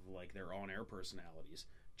of like their on-air personalities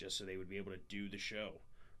just so they would be able to do the show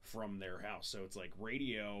from their house. So it's like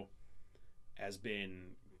radio has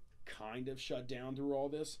been kind of shut down through all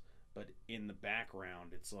this, but in the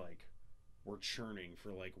background it's like we're churning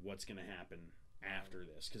for like what's going to happen after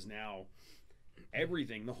this, because now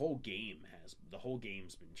everything, the whole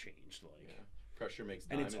game's been changed. Like pressure makes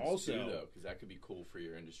and diamonds it's also too, though, because that could be cool for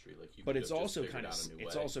your industry. Like you, but could it's have also just kind of figured out a new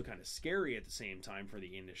it's way. also kind of scary at the same time for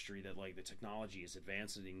the industry that like the technology is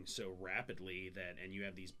advancing so rapidly that, and you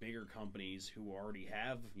have these bigger companies who already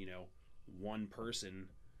have, you know, one person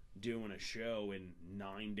doing a show in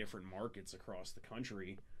 9 different markets across the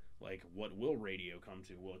country. Like, what will radio come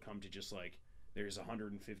to? Will it come to just like there's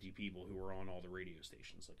 150 people who are on all the radio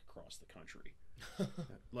stations like across the country?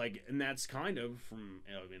 Like, and that's kind of from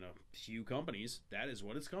a few companies. That is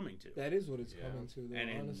what it's coming to. That is what it's coming to. Though, And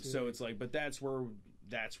honestly. so it's like, but that's where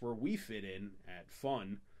we fit in at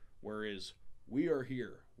fun. Whereas we are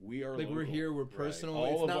here, we are like local. we're here, we're personal.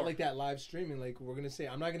 All It's of not our- like that live streaming. Like we're gonna say,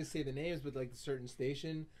 I'm not gonna say the names, but like a certain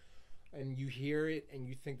station, and you hear it and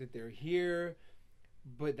you think that they're here.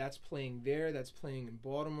 But that's playing there. That's playing in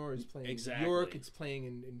Baltimore. It's playing in New York. It's playing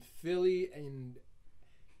in Philly. And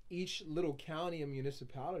each little county and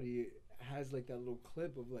municipality has like that little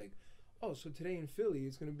clip of like, oh, so today in Philly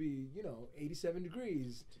it's going to be, 87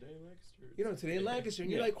 degrees. Today in Lancaster. Today in Lancaster.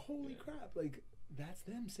 And you're like, holy crap. Like, that's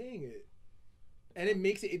them saying it. And it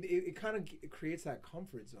makes it kind of creates that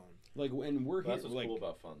comfort zone. Like, when we're here. That's what's like, cool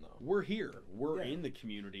about fun, though. We're here. We're in the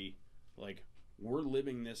community. Like, we're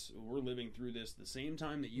living through this the same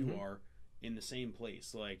time that you are, in the same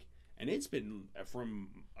place. Like, and it's been, from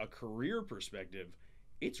a career perspective,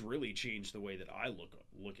 it's really changed the way that I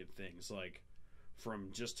look at things. Like, from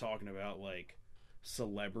just talking about like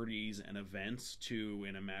celebrities and events to,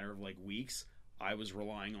 in a matter of like weeks, I was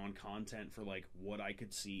relying on content for like what I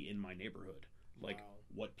could see in my neighborhood, like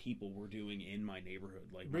what people were doing in my neighborhood.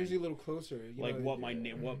 Like, it brings you a little closer. Like what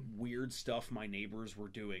what weird stuff my neighbors were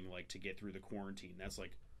doing, like to get through the quarantine. That's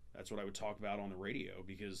what I would talk about on the radio,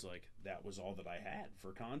 because like that was all that I had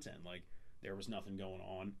for content. Like, there was nothing going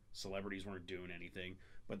on. Celebrities weren't doing anything,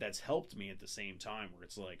 but that's helped me at the same time, where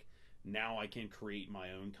it's like, now I can create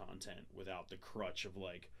my own content without the crutch of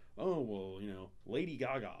like, oh, well, Lady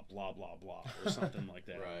Gaga, blah, blah, blah, or something like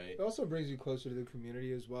that. Right. It also brings you closer to the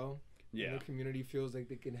community as well. Yeah. And the community feels like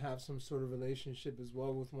they can have some sort of relationship as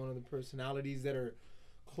well with one of the personalities that are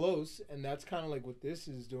close. And that's kind of like what this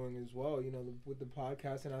is doing as well, with the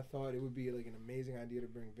podcast. And I thought it would be like an amazing idea to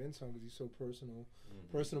bring Vince on, because he's so personable.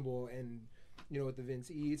 And, with the Vince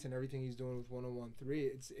Eats and everything he's doing with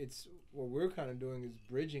 1013, it's what we're kind of doing is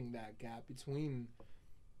bridging that gap between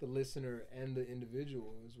the listener and the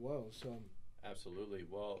individual as well. So absolutely.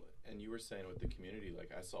 Well, and you were saying with the community,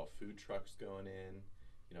 like I saw food trucks going in.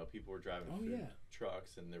 People were driving food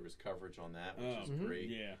trucks, and there was coverage on that, which is great.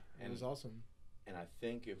 Yeah, and it was awesome. And I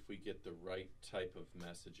think if we get the right type of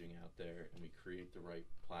messaging out there and we create the right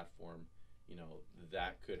platform,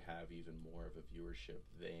 that could have even more of a viewership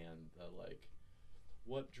than the like,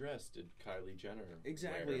 what dress did Kylie Jenner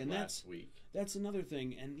wear and last week? That's another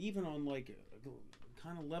thing. And even on like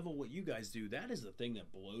kind of level what you guys do, that is the thing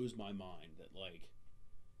that blows my mind. That like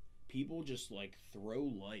people just like throw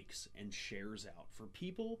likes and shares out for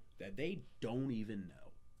people that they don't even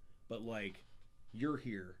know, but like you're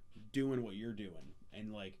here doing what you're doing,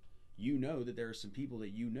 and like you know that there are some people that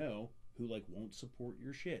you know who like won't support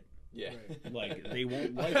your shit. Yeah, right. Like they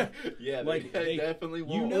won't like it. Yeah, like they definitely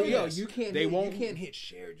won't. You know, you can't. They won't. You can't hit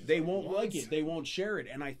share. Just they like won't once. like it. They won't share it.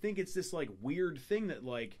 And I think it's this like weird thing that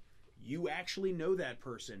like you actually know that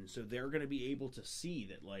person, so they're gonna be able to see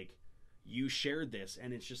that like you shared this,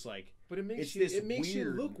 and it's just like. But it makes it's you. this It makes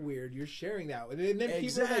weird... you look weird. You're sharing that, and then people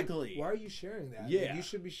exactly. are like, "Why are you sharing that? Yeah, like, you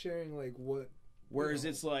should be sharing like what." Whereas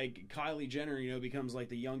it's like Kylie Jenner, becomes like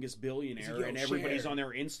the youngest billionaire, Yo, and everybody's share. on their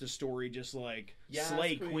Insta story just like Yes,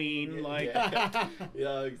 slay queen, yeah. like.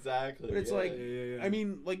 Yeah, exactly. But it's yeah, like, yeah. I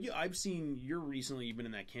mean, like I've seen you've been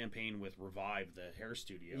in that campaign with Revive, the hair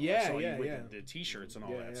studio. Yeah, I saw yeah, you with yeah. the T-shirts and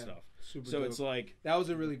all that stuff. Super so dope. it's like that was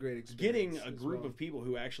a really great experience. getting a group of people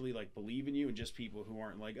who actually like believe in you, and just people who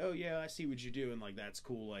aren't like, oh yeah, I see what you do, and like that's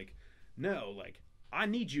cool. Like, no, like. I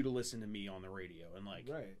need you to listen to me on the radio and like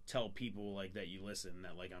tell people like that you listen,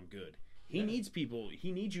 that like I'm good. He needs people.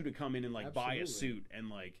 He needs you to come in and like buy a suit and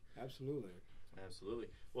like absolutely.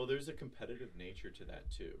 Well, there's a competitive nature to that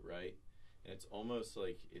too, right? And it's almost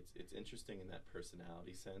like it's interesting in that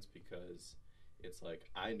personality sense, because it's like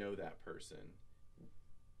I know that person,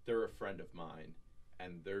 they're a friend of mine,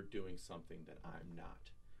 and they're doing something that I'm not.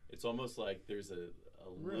 It's almost like there's a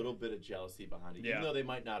little bit of jealousy behind it, even though they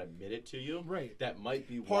might not admit it to you. Right. That might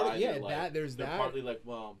be part why. Of, yeah, like, there's they're that. partly like,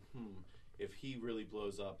 well, if he really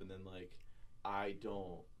blows up and then like I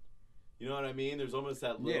don't. You know what I mean? There's almost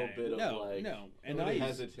that little bit of like and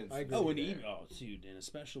hesitance. dude, and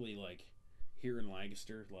especially like here in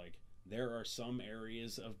Lancaster, like there are some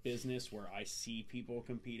areas of business where I see people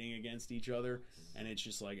competing against each other, and it's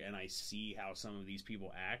just like, and I see how some of these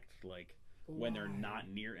people act like when they're not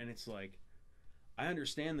near, and it's like. I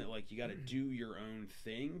understand that, like, you got to do your own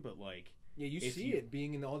thing, but like, you see it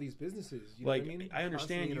being in all these businesses. You like, know what I mean? I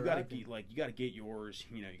understand you got to get yours.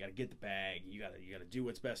 You got to get the bag. You got to do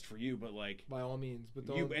what's best for you. But like, by all means, but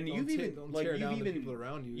don't tear down the people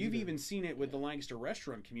around you. You've even seen it with the Lancaster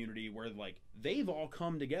restaurant community, where like they've all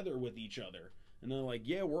come together with each other, and they're like,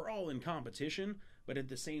 yeah, we're all in competition, but at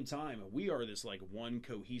the same time, we are this like one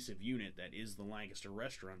cohesive unit that is the Lancaster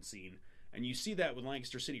restaurant scene. And you see that with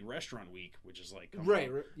Lancaster City Restaurant Week, which is like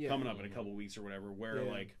coming up in a couple weeks or whatever, where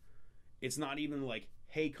like it's not even like,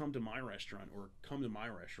 hey, come to my restaurant or come to my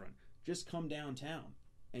restaurant. Just come downtown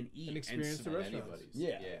and eat and experience the restaurant.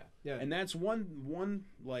 Yeah. And that's one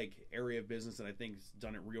like area of business that I think's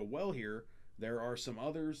done it real well here. There are some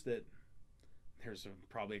others that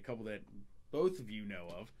probably a couple that both of you know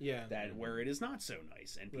of, that where it is not so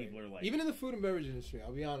nice, and people are like, even in the food and beverage industry,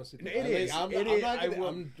 I'll be honest with you,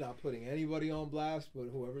 I'm not putting anybody on blast, but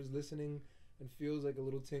whoever's listening and feels like a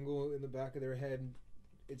little tingle in the back of their head,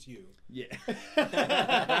 it's you. Yeah.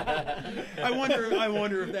 I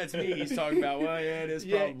wonder if that's me he's talking about. Well, yeah, it is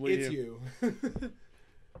probably it's you.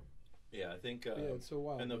 Yeah, I think it's so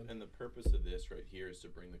wild, and the purpose of this right here is to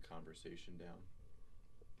bring the conversation down.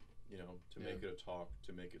 You know, to make it a talk,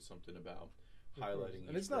 to make it something about highlighting.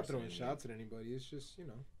 And it's not throwing shots at anybody. It's just,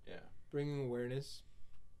 bringing awareness.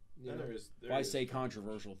 I say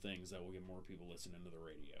controversial things that will get more people listening to the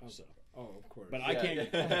radio. Of course. But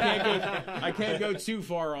I can't go too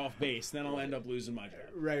far off base. Then I'll end up losing my job.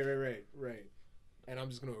 Right. And I'm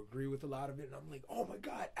just going to agree with a lot of it. And I'm like, oh my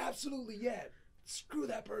God, absolutely, yeah. Screw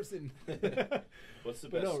that person. What's the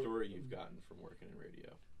best story you've gotten from working in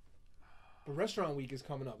radio? But Restaurant Week is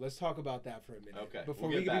coming up. Let's talk about that for a minute. Okay. Before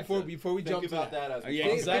we jump to that.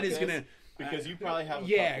 Because that is gonna. Because you probably have.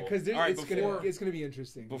 Because it's gonna be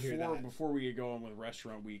interesting. Before we get going with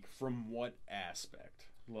Restaurant Week, from what aspect,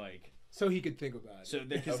 like? So he could think about it. So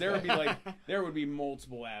because there would be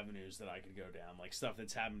multiple avenues that I could go down, like stuff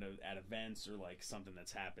that's happened at events, or like something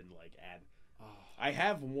that's happened like at. I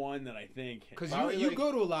have one that I think because you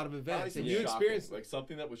go to a lot of events and you experience like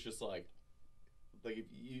something that was just like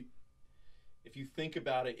if you think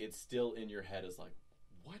about it, it's still in your head as like,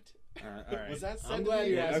 what? All right. Was that said? I'm glad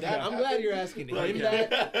you're asking him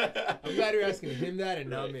that. I'm glad you're asking him that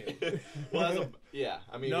and not me. Well,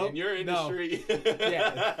 I mean, in your industry,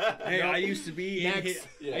 Hey, I used to be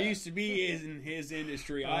in his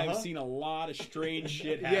industry. Uh-huh. I've seen a lot of strange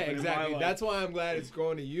shit happen. Yeah, exactly. In my life. That's why I'm glad it's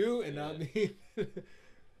going to you and not me.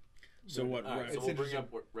 So what? Right, so we'll bring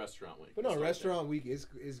up Restaurant Week. But no, Restaurant Week is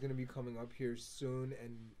going to be coming up here soon,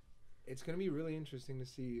 and it's going to be really interesting to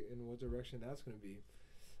see in what direction that's going to be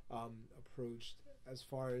approached, as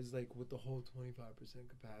far as like with the whole 25%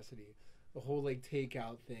 capacity, the whole like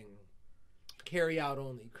takeout thing. carry out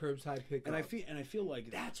only, curbside pickup. And I feel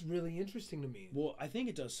like that's really interesting to me. Well, I think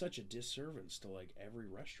it does such a disservice to like every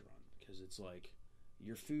restaurant because it's like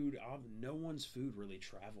your food. No one's food really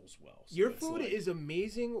travels well. So your food is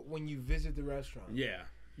amazing when you visit the restaurant. Yeah.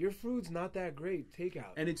 Your food's not that great.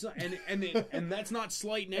 Takeout, and it's not, and that's not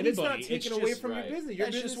slighting and anybody. it's not taken away from your business. Your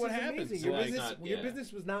business just what is happens. amazing. Your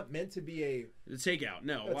business was not meant to be a takeout.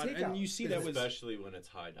 No, takeout. And you see that with especially when it's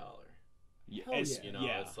high dollar. Yes, you know,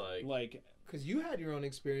 it's like because you had your own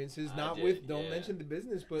experiences, don't mention the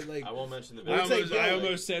business, but like I won't mention the business. I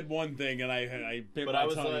almost said one thing and I bit my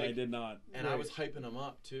tongue and I did not. And I was hyping them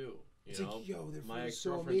up too. You know, like, yo, my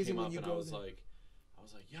ex-girlfriend came up and I was like,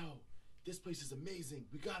 yo, this place is amazing.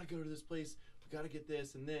 We gotta go to this place. We gotta get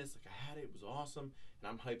this and this. Like I had it. It was awesome. And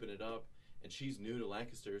I'm hyping it up. And she's new to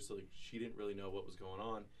Lancaster, so like she didn't really know what was going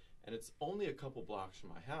on. And it's only a couple blocks from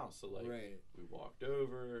my house. So like we walked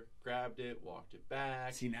over, grabbed it, walked it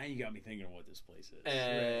back. See, now you got me thinking of what this place is.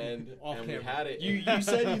 And we had it. You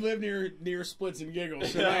said you live near Splits and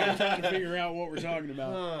Giggles, so now I'm trying to figure out what we're talking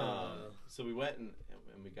about. So we went and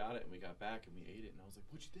we got it and we got back and we ate it and I was like,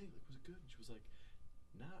 "What'd you think? Like, was it good?" And she was like,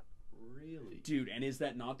 "Not really, dude." And is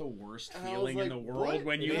that not the worst feeling in the world what?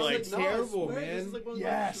 when you it's like terrible, man?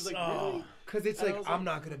 Yes, because it's like I'm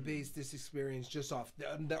not gonna base this experience just off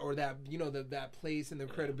that place and the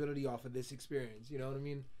credibility off of this experience. You know what I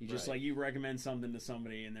mean? You just like you recommend something to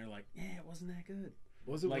somebody and they're like, "Yeah, it wasn't that good."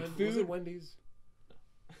 Was it like food? food? Was it Wendy's?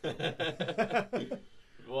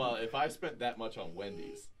 Well, if I spent that much on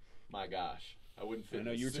Wendy's, my gosh. I wouldn't fit. I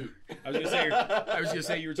know in you were. suit. I was gonna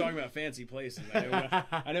say you were talking about fancy places.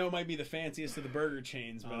 I know it might be the fanciest of the burger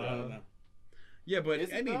chains, but I don't know. Yeah, but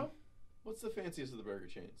I mean, what's the fanciest of the burger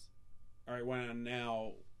chains? All right, well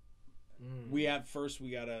now we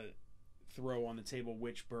gotta throw on the table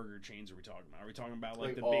which burger chains are we talking about? Are we talking about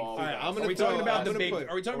like the big? Are we talking about the big?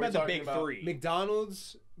 Are we talking about the big three?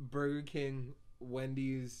 McDonald's, Burger King,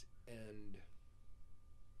 Wendy's, and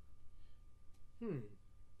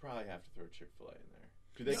probably have to throw Chick-fil-A in there.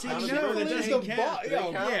 Do they count? No, that doesn't count.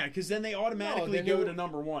 Yeah, because then they automatically go to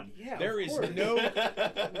number one. Yeah, there is no.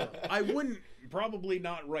 I wouldn't, probably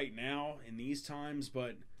not right now in these times,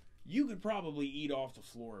 but you could probably eat off the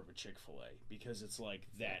floor of a Chick-fil-A because it's like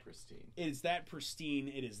that pristine. It is that pristine.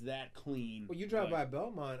 It is that clean. Well, you drive by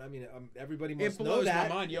Belmont. I mean, everybody must know blows that.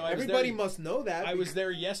 My mind. Yo, everybody must know that. I was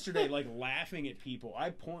there yesterday, like laughing at people.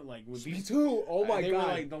 I point like with me too. Oh my god! Were,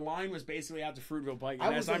 like the line was basically out to Fruitville Pike,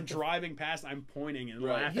 and as I'm driving past, I'm pointing and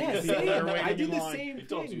laughing. Yeah, at people that are waiting I do in the line. same thing.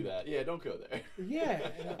 Don't do that. Yeah, don't go there. Yeah,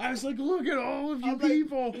 I was like, look at all of you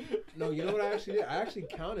people. No, you know what I actually did? I actually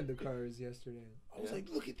counted the cars yesterday. I was like,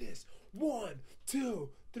 look at this. 1, 2,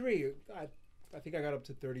 3. I think I got up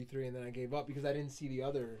to 33 and then I gave up because I didn't see the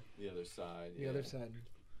other side. The other side.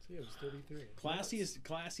 So yeah, it was 33.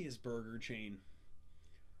 Classiest burger chain.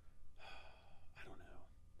 I don't know.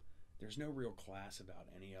 There's no real class about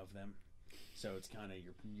any of them. So it's kind of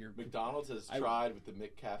your McDonald's has tried with the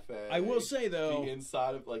McCafe. I will say though, the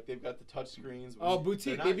inside of like they've got the touch screens.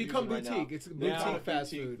 Boutique. They become boutique. Right, it's boutique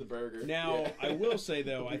fast food. The burger. Now I will say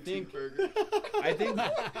though, I think burger. You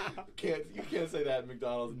can't say that at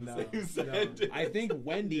McDonald's in the same sentence. I think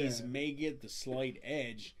Wendy's may get the slight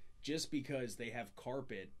edge just because they have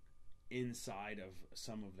carpet inside of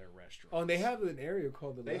some of their restaurants. Oh, and they have an area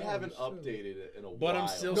called the lounge. They haven't updated it in a while. But I'm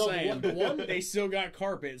still saying the one they still got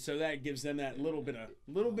carpet, so that gives them that little bit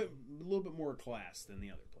more class than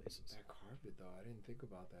the other places. That carpet though, I didn't think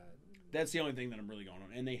about that. That's the only thing that I'm really going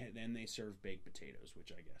on. And they serve baked potatoes,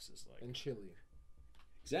 which I guess is like and chili.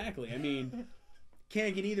 Exactly. I mean,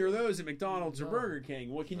 can't get either of those at McDonald's or Burger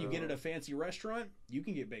King. What can you get at a fancy restaurant? You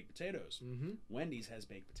can get baked potatoes. Mm-hmm. Wendy's has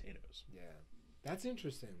baked potatoes. Yeah, that's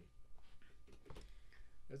interesting.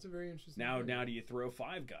 That's a very interesting. Now, do you throw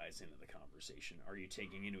Five Guys into the conversation? Are you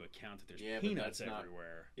taking into account that there's peanuts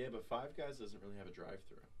everywhere? Yeah, but Five Guys doesn't really have a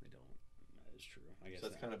drive-through. They don't. That is true. I guess so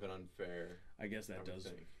that's kind of an unfair. I guess that does.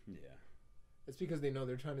 Yeah. It's because they know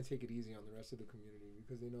they're trying to take it easy on the rest of the community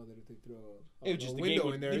because they know that if they throw a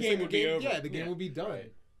window in there, the game would be over. Yeah, the game will be done.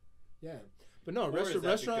 Right. Yeah, but no,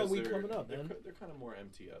 restaurant week coming up, man. They're kind of more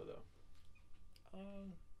MTO though.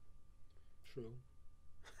 True.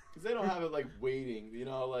 Because they don't have it like waiting, you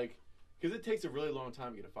know, like because it takes a really long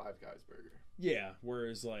time to get a Five Guys burger. Yeah,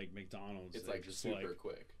 whereas like McDonald's, it's like just super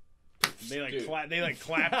quick. They like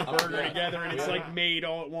clap the burger together and it's like made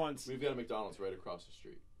all at once. We've got a McDonald's right across the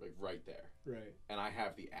street, like right there. Right. And I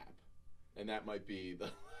have the app, and that might be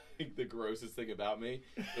the grossest thing about me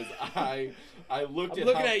is I looked I'm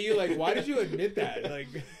looking at you like, why did you admit that? Like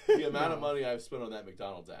the amount of money I've spent on that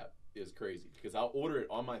McDonald's app is crazy because I'll order it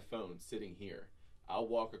on my phone sitting here. I'll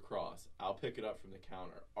walk across. I'll pick it up from the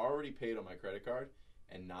counter. Already paid on my credit card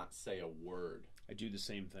and not say a word. I do the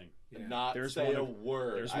same thing. Yeah. Not there's say a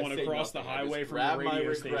word. There's one across the highway from the the radio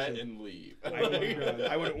my station. regret and leave.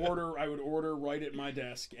 I would order right at my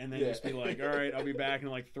desk and then just be like, all right, I'll be back in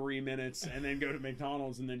like 3 minutes, and then go to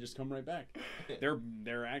McDonald's and then just come right back.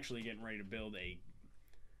 They're actually getting ready to build a.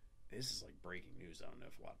 This is like breaking news. I don't know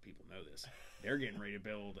if a lot of people know this. They're getting ready to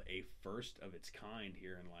build a first of its kind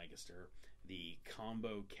here in Lancaster, the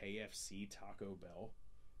combo KFC Taco Bell.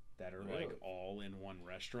 That are like all in one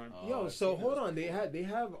restaurant. Yo, so hold on, they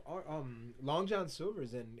have Long John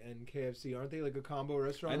Silver's and KFC, aren't they like a combo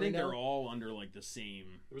restaurant? I think right now? they're all under like the same.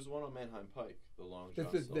 There was one on Manheim Pike, the Long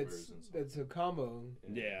John Silver's. That's a combo.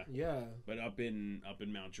 Yeah. But up in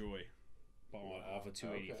Mount Joy, off of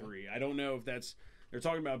 283. Okay. I don't know if that's. They're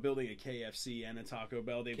talking about building a KFC and a Taco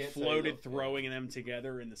Bell. They've floated throwing them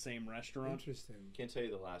together in the same restaurant. Interesting. Can't tell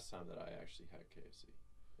you the last time that I actually had KFC.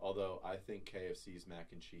 Although I think KFC's mac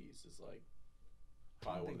and cheese is like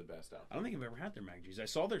probably one of the best out there. I don't think I've ever had their mac and cheese. I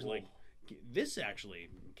saw there's like this actually.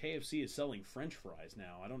 KFC is selling French fries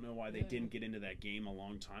now. I don't know why they didn't get into that game a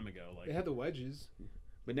long time ago. Like they had the wedges,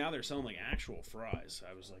 but now they're selling like actual fries.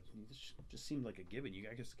 I was like, this just seemed like a given. You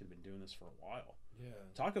guys could have been doing this for a while. Yeah.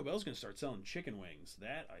 Taco Bell's gonna start selling chicken wings.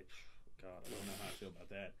 God, I don't know how I feel about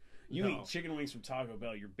that. You eat chicken wings from Taco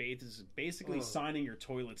Bell, you're basically signing your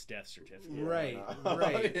toilet's death certificate. Right.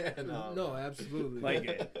 No, absolutely.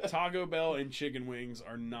 Like Taco Bell and chicken wings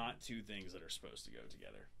are not two things that are supposed to go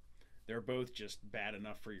together. They're both just bad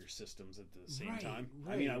enough for your systems at the same time.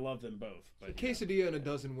 Right. I mean, I love them both. But a quesadilla and a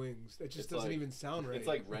dozen wings. That just doesn't even sound right. It's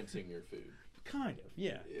like renting your food. Kind of,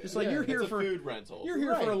 yeah. Just like you're here for food rental. You're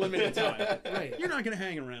here for a limited time. Right. You're not going to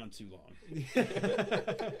hang around too long.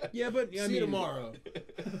 Yeah, but see you tomorrow.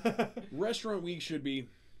 Restaurant week should be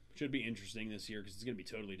interesting this year because it's going to be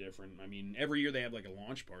totally different. I mean, every year they have like a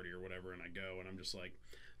launch party or whatever, and I go and I'm just like,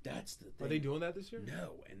 that's the thing. Are they doing that this year?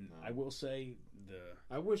 No, and I will say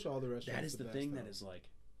I wish all the restaurants. That is the thing that is like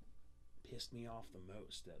pissed me off the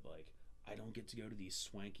most. That like. I don't get to go to these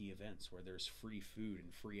swanky events where there's free food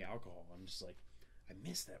and free alcohol. I'm just like, I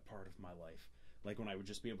miss that part of my life. Like when I would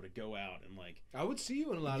just be able to go out and like... I would see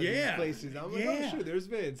you in a lot of these places. I'm like, oh, sure, there's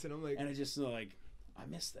Vince. And I'm like... And I just like, I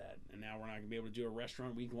miss that. And now we're not going to be able to do a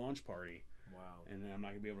restaurant week launch party. Wow. And I'm not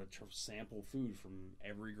going to be able to sample food from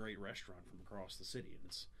every great restaurant from across the city. And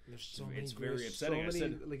it's very upsetting. So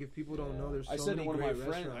many, like if people don't know, there's so many great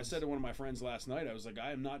restaurants. I said to one of my friends last night, I was like,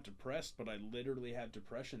 I am not depressed, but I literally have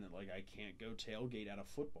depression that like I can't go tailgate at a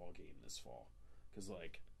football game this fall because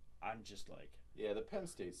like I'm just like the Penn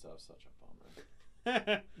State stuff's such a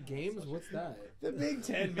bummer. Games? What's that? The Big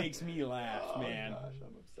Ten makes me laugh, man. Gosh,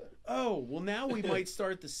 I'm upset. Oh well, now we might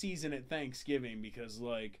start the season at Thanksgiving because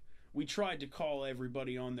like. We tried to call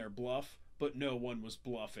everybody on their bluff, but no one was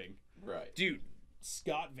bluffing. Right. Dude,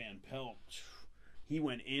 Scott Van Pelt, he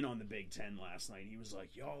went in on the Big Ten last night. He was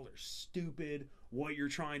like, y'all are stupid. What you're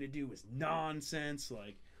trying to do is nonsense.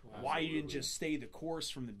 Like, why you didn't just stay the course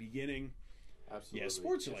from the beginning. Absolutely. Yeah,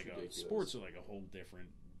 sports are like a whole different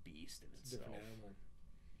beast in itself.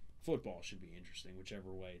 Football should be interesting,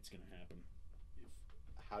 whichever way it's going to happen.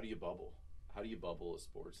 How do you bubble? How do you bubble a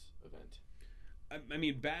sports event? I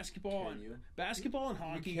mean, basketball and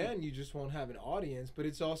hockey. You can. You just won't have an audience. But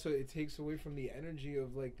it's also it takes away from the energy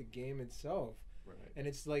of like the game itself. Right. And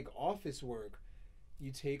it's like office work.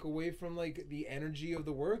 You take away from like the energy of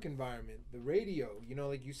the work environment, the radio. You know,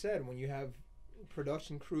 like you said, when you have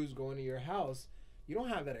production crews going to your house, you don't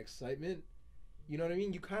have that excitement. You know what I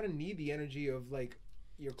mean? You kind of need the energy of like.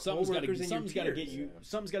 Your coworkers and something's got to get you.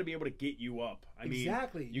 Something's got to be able to get you up. I mean,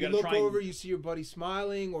 exactly. You look over, you see your buddy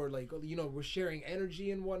smiling, or like we're sharing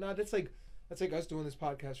energy and whatnot. That's like us doing this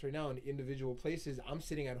podcast right now in individual places. I'm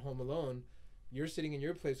sitting at home alone. You're sitting in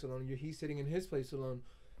your place alone. He's sitting in his place alone.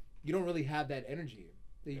 You don't really have that energy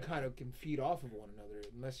that you kind of can feed off of one another,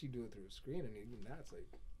 unless you do it through a screen, and even that's like.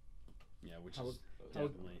 Yeah, which is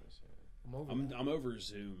definitely. I'm over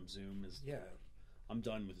Zoom. Zoom is. Yeah. I'm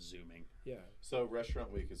done with Zooming. Yeah. So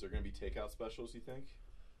restaurant week, is there going to be takeout specials? You think?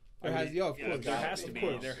 Of course. There has to be.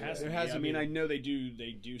 There has to be. I mean, I know they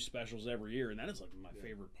do specials every year, and that is like my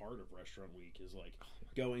favorite part of restaurant week is like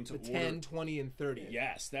going to the 10, 20, and 30.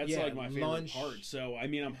 Yes, that's like my favorite part. So I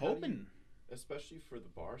mean, I'm hoping, especially for the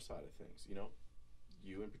bar side of things,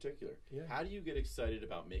 you in particular. Yeah. How do you get excited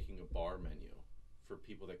about making a bar menu for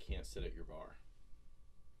people that can't sit at your bar?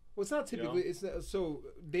 Well, it's not typically. It's not, so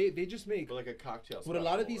they just make like a cocktail. What a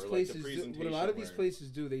lot of these places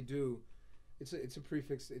do, they do. It's a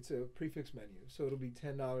prefix. It's a prefix menu. So it'll be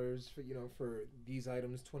 $10 for these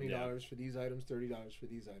items, $20 for these items, $30 for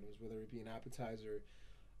these items. Whether it be an appetizer,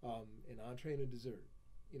 an entree and a dessert.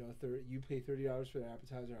 You know, you pay $30 for the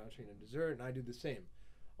appetizer, entree, and a dessert, and I do the same.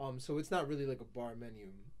 So it's not really like a bar menu,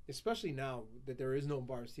 especially now that there is no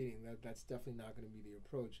bar seating. That's definitely not going to be the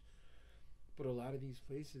approach. But a lot of these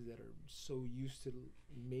places that are so used to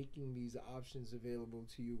making these options available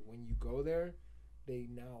to you when you go there, they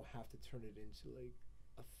now have to turn it into like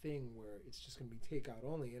a thing where it's just going to be takeout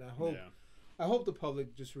only. And I hope the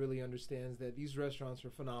public just really understands that these restaurants are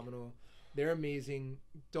phenomenal. They're amazing.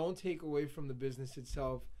 Don't take away from the business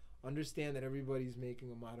itself. Understand that everybody's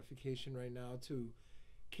making a modification right now to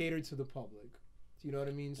cater to the public. Do you know what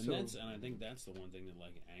I mean? And I think that's the one thing that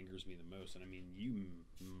like angers me the most. And I mean, you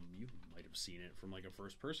might have seen it from like a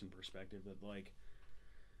first person perspective that like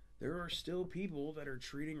there are still people that are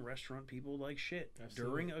treating restaurant people like shit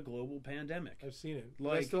during a global pandemic. I've seen it.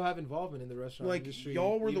 Like, I still have involvement in the restaurant industry.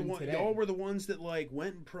 Y'all were the ones that like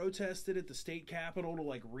went and protested at the state capitol to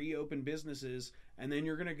like reopen businesses, and then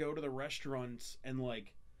you're gonna go to the restaurants and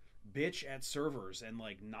like bitch at servers and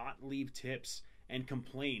like not leave tips and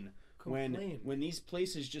complain. When these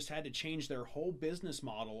places just had to change their whole business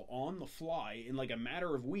model on the fly in like a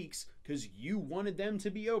matter of weeks because you wanted them to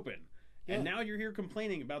be open. Yeah. And now you're here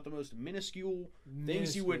complaining about the most minuscule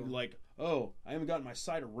things you would like, oh, I haven't gotten my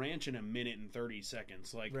side of ranch in a minute and 30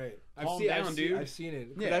 seconds. Like, calm down, dude. I've seen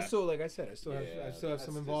it. Yeah. I still, like I said, I still have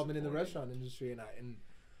some involvement in the restaurant industry, and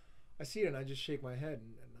I see it and I just shake my head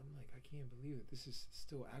and I'm like, I can't believe that this is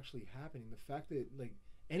still actually happening. The fact that like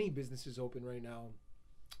any business is open right now,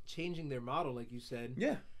 changing their model, like you said,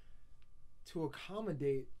 to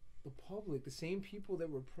accommodate the public, the same people that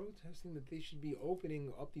were protesting that they should be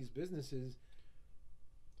opening up these businesses.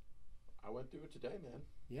 I went through it today, man.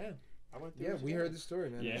 Yeah, I went through. Yeah, it we heard the story,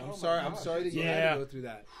 man. Yeah. I'm sorry that you had to go through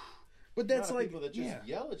that. But that's like people that just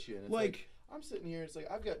yell at you. And it's like I'm sitting here. It's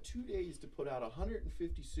like I've got 2 days to put out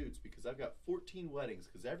 150 suits because I've got 14 weddings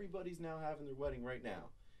because everybody's now having their wedding right now.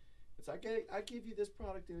 It's like I give you this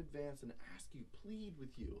product in advance and ask you, plead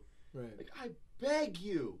with you. Right. Like, I beg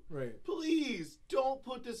you. Right. Please don't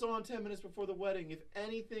put this on 10 minutes before the wedding. If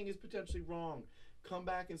anything is potentially wrong, come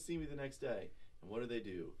back and see me the next day. And what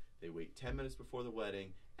do? They wait 10 minutes before the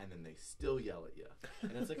wedding, and then they still yell at you.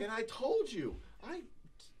 And it's like, and I told you. I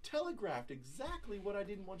telegraphed exactly what I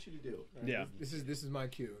didn't want you to do. Right. Yeah. This is my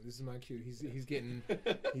cue. He's getting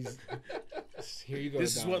here you go.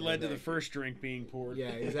 This is what led to the first drink being poured. Yeah,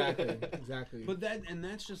 exactly. But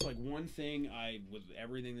that's just like one thing with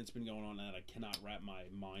everything that's been going on that I cannot wrap my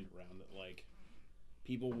mind around, that like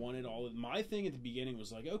people wanted all of my thing at the beginning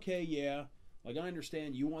was like, okay, yeah, like I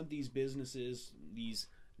understand you want these businesses, these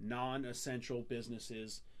non-essential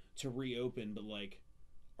businesses to reopen, but like,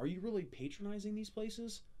 are you really patronizing these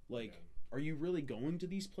places? Like, are you really going to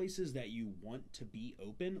these places that you want to be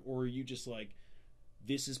open? Or are you just like,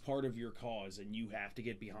 this is part of your cause and you have to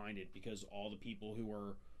get behind it because all the people who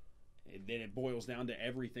are, then it boils down to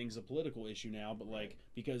everything's a political issue now, but like,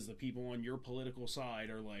 because the people on your political side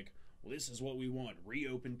are like, well, this is what we want,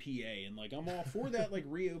 reopen PA. And like, I'm all for that, like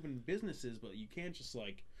reopen businesses, but you can't just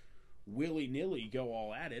like willy-nilly go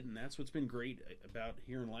all at it. And that's what's been great about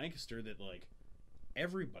here in Lancaster, that like,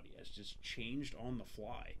 everybody has just changed on the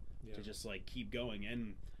fly to just like keep going.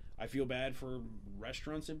 And I feel bad for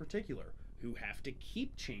restaurants in particular who have to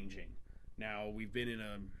keep changing. Now we've been in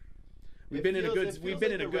a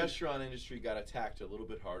good restaurant industry got attacked a little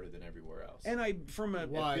bit harder than everywhere else. And it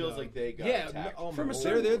feels like they got attacked. From a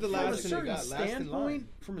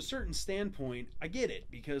certain standpoint, I get it,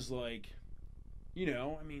 because like, you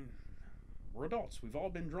know, I mean, we're adults. We've all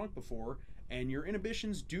been drunk before. And your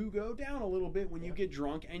inhibitions do go down a little bit when you get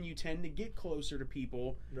drunk, and you tend to get closer to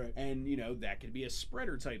people. Right. And, you know, that could be a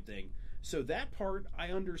spreader type thing. So that part I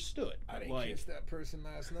understood. I didn't kiss that person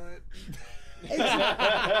last night.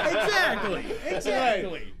 Exactly.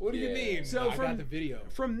 Right. What do you mean? So I got the video.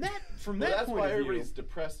 From that that's point of view, why everybody's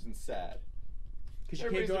depressed and sad. Because you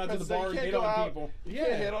can't go out to the bar and hit on people. You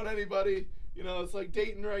can't hit on anybody. You know, it's like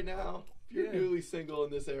dating right now. If you're newly single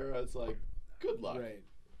in this era, it's like, good luck. Right.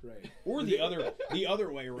 Or the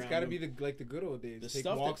other way around. It's got to be the good old days. Take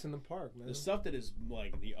walks in the park, man. The stuff that is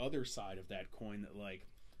like the other side of that coin, that like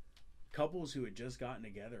couples who had just gotten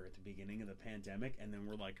together at the beginning of the pandemic and then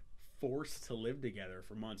were like forced to live together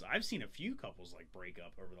for months. I've seen a few couples like break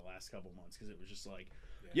up over the last couple months because it was just like,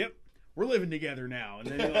 yep, we're living together now. And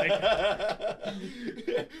then you're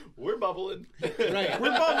like, we're bubbling. Right.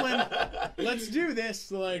 We're bubbling. Let's do this.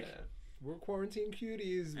 Like, we're quarantine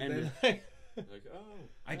cuties. And like, oh,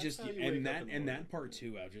 I just, and that part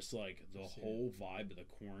too, I was just like, the whole vibe of the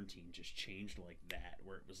quarantine just changed like that,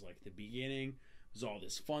 where it was like the beginning there's all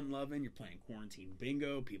this fun loving. You're playing quarantine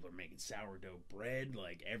bingo. People are making sourdough bread.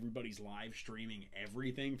 Like, everybody's live streaming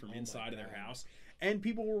everything from inside of their house. And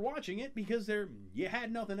people were watching it because you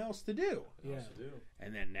had nothing else to do. Yeah.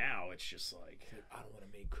 And then now it's just like, I don't want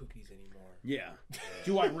to make cookies anymore. yeah.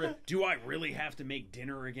 Do I really have to make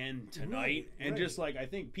dinner again tonight? And just like, I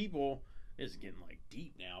think people, this is getting like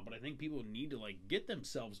deep now, but I think people need to like get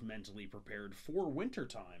themselves mentally prepared for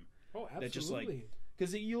wintertime. Oh, absolutely. That just like,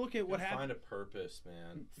 because you look at what happened. Find a purpose,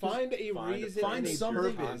 man. Find a reason. Find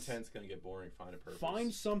something. Content's gonna get boring. Find a purpose.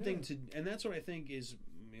 Find something to, and that's what I think is,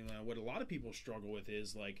 what a lot of people struggle with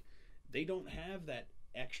is like, they don't have that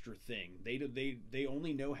extra thing. They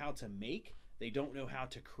only know how to make. They don't know how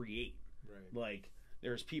to create. Right. Like,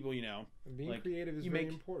 there's people, and being like, creative is very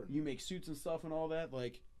important. You make suits and stuff and all that.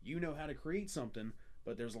 Like, you know how to create something,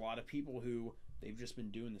 but there's a lot of people who they've just been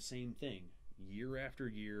doing the same thing year after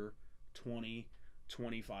year, 20,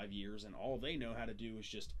 25 years, and all they know how to do is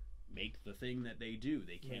just make the thing that they do.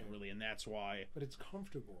 They can't really, and that's why. But it's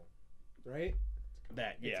comfortable, right?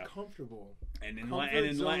 It's comfortable. And in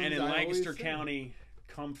Lancaster County,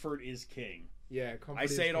 comfort is king. Yeah, comfort I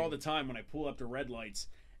say is it all king. the time when I pull up to red lights,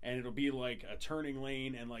 and it'll be like a turning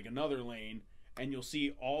lane and like another lane, and you'll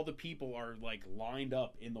see all the people are like lined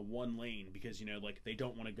up in the one lane because like they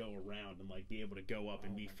don't want to go around and like be able to go up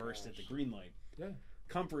and be first at the green light. Yeah,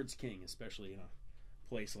 comfort's king, especially in a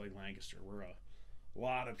place like Lancaster where a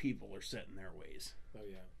lot of people are set in their ways. Oh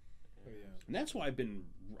yeah. And that's why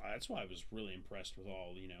I was really impressed with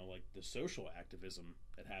all, like the social activism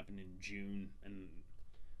that happened in June and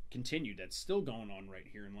continued. That's still going on right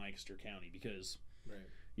here in Lancaster County because,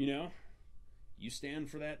 you stand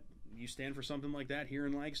for that. You stand for something like that here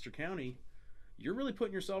in Lancaster County. You're really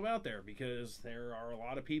putting yourself out there because there are a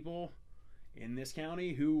lot of people in this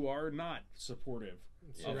county who are not supportive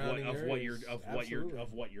of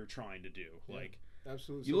what you're trying to do. Yeah. Like,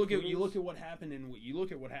 absolutely. You look at what happened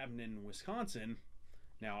in Wisconsin.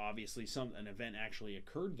 Now, obviously, an event actually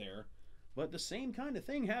occurred there, but the same kind of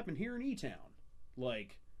thing happened here in E-Town.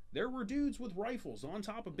 Like, there were dudes with rifles on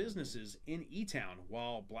top of businesses in E-Town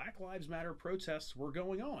while Black Lives Matter protests were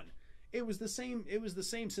going on. It was the same. It was the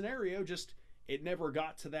same scenario. Just it never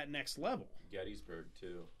got to that next level. Gettysburg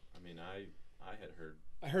too. I mean, I had heard.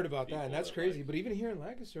 I heard about that, and that's crazy. Like, but even here in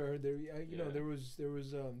Lancaster, there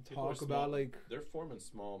was talk about like they're forming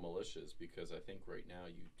small militias because I think right now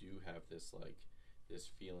you do have this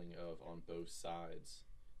feeling of on both sides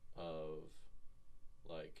of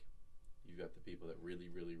like you've got the people that really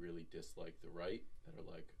really really dislike the right that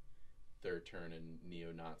are like third turn in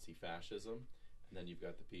neo-Nazi fascism, and then you've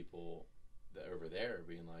got the people that over there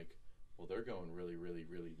being like, well, they're going really really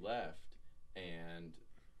really left and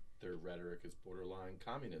their rhetoric is borderline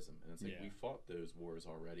communism, and it's like we fought those wars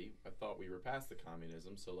already. I thought we were past the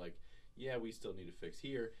communism, so like we still need to fix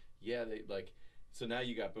here. They like, so now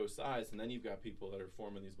you got both sides, and then you've got people that are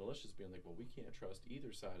forming these militias being like, well, we can't trust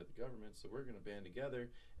either side of the government, so we're going to band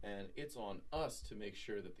together, and it's on us to make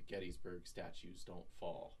sure that the Gettysburg statues don't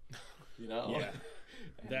fall.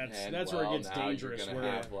 That's where it gets dangerous. You're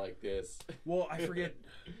gonna have like this. Well, I forget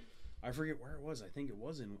where it was. I think it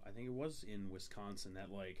was in Wisconsin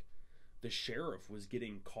that like the sheriff was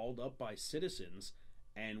getting called up by citizens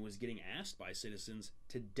and was getting asked by citizens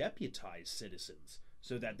to deputize citizens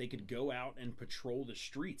so that they could go out and patrol the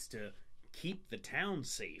streets to keep the town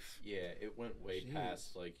safe. Yeah, it went way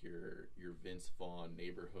past like your Vince Vaughn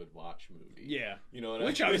neighborhood watch movie. Yeah, you know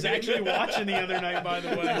what I was actually watching the other night, by the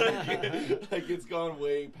way. Like it's gone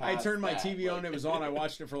way past. I turned my TV on, it was on. I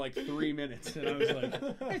watched it for like 3 minutes, and I was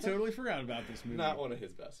like, I totally forgot about this movie. Not one of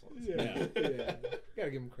his best ones. Yeah.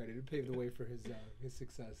 Gotta give him credit. It paved the way for his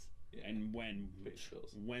success. Yeah. And when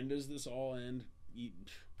does this all end?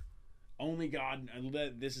 Only God.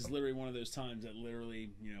 This is literally one of those times that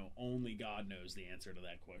literally, only God knows the answer to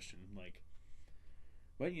that question. Like,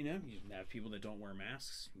 but you have people that don't wear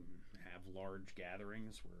masks, you have large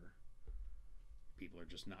gatherings where people are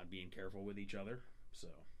just not being careful with each other. So,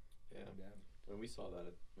 yeah. When we saw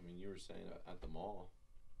that, you were saying at the mall.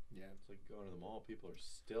 Yeah, it's like going to the mall. People are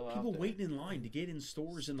still out there. People waiting in line to get in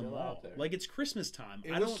stores in the mall. Like it's Christmas time.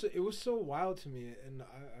 It was so wild to me, and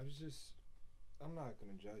I was just. I'm not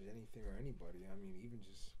going to judge anything or anybody. Even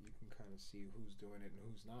just you can kind of see who's doing it and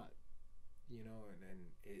who's not, and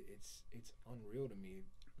it's unreal to me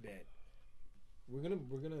that we're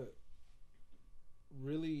gonna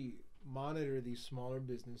really monitor these smaller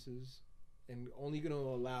businesses and only going to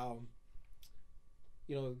allow,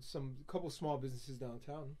 couple small businesses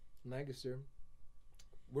downtown in Lancaster.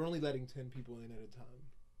 We're only letting 10 people in at a time,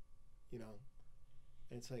 and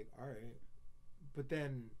it's like, all right, but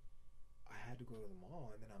then. I had to go to the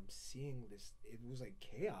mall, and then I'm seeing this. It was like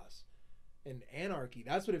chaos and anarchy.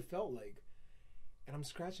 That's what it felt like. And I'm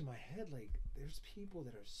scratching my head like, there's people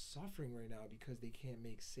that are suffering right now because they can't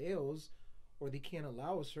make sales, or they can't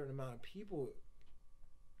allow a certain amount of people,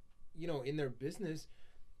 in their business.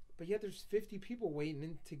 But yet there's 50 people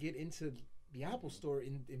waiting to get into the Apple store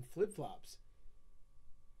in flip-flops.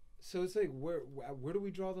 So it's like, where do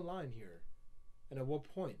we draw the line here? And at what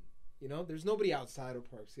point? There's nobody outside of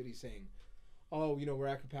Park City saying, oh, we're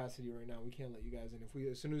at capacity right now. We can't let you guys in.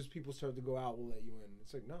 As soon as people start to go out, we'll let you in.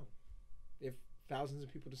 It's like, no. If thousands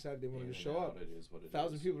of people decided they wanted to show up, it is what it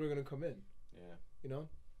 1,000 is. people are going to come in. Yeah.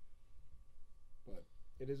 But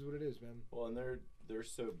it is what it is, man. Well, and they're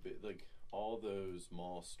so big. Like, all those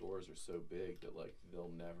mall stores are so big that, like,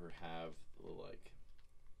 they'll never have, like,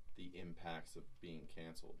 the impacts of being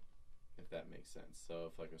canceled, if that makes sense. So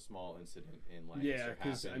if, like, a small incident in Lancaster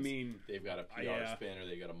happens, I mean, they've got a PR spin or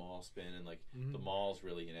they've got a mall spin, and, like, the mall's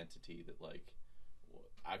really an entity that, like,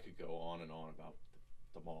 I could go on and on about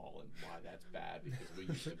the mall and why that's bad, because we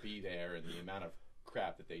used to be there, and the amount of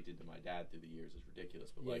crap that they did to my dad through the years is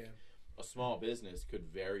ridiculous. But, like, a small business could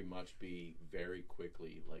very much be very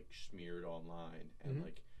quickly, like, smeared online, and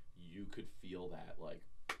like, you could feel that, like,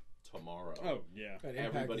 tomorrow. Oh yeah,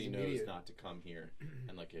 everybody knows not to come here,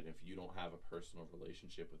 and, like, if you don't have a personal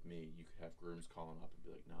relationship with me, you could have grooms calling up and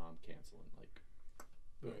be like, "Nah, I'm canceling." Like,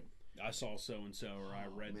 boom. I saw so and so, or I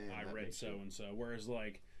read so and so. Whereas,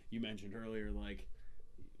 like you mentioned earlier, like,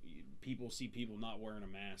 people see people not wearing a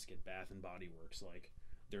mask at Bath and Body Works, like,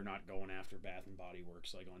 they're not going after Bath and Body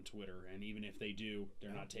Works, like, on Twitter, and even if they do,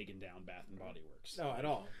 they're not taking down Bath and Body Works. No, at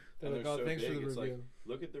all. They're like, "Oh, so thanks for the it's review." Like,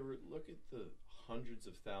 look at the hundreds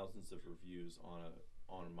of thousands of reviews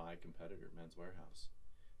on my competitor, Men's Warehouse.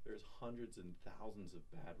 There's hundreds and thousands of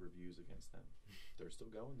bad reviews against them. They're still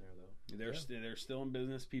going there, though. They're still in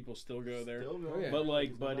business. People still go there. Still go there. But,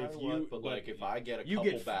 like, if I get a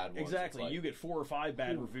couple bad ones, exactly, like, you get 4 or 5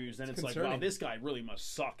 bad reviews, then it's like, wow, this guy really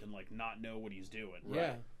must suck and, like, not know what he's doing.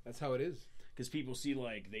 Yeah, that's how it is. Because people see,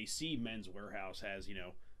 like, they see Men's Warehouse has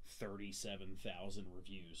 37,000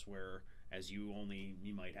 reviews, whereas you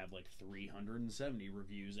might have like 370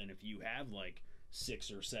 reviews, and if you have like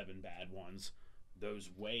 6 or 7 bad ones,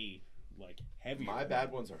 those weigh like heavier. My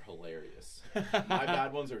bad ones are hilarious. My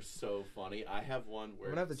bad ones are so funny. I have one where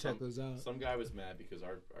I'm gonna have to check those out. Some guy was mad because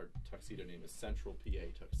our tuxedo name is Central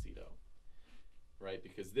PA Tuxedo. Right,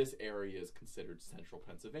 because this area is considered Central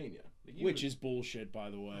Pennsylvania, which is bullshit,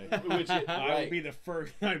 by the way. I would be the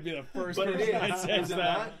first. I'd be the first but person that says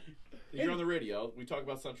that. You're on the radio. We talk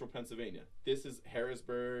about Central Pennsylvania. This is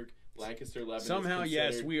Harrisburg, Lancaster, Lebanon. Somehow,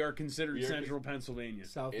 yes, we are considered Central Pennsylvania.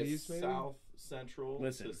 Southeast, maybe? South Central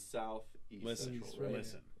to Southeast Central. Right?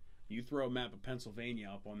 Listen. You throw a map of Pennsylvania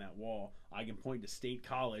up on that wall, I can point to State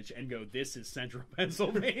College and go, "This is Central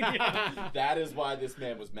Pennsylvania." That is why this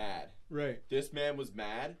man was mad. Right. This man was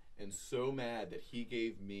mad, and so mad that he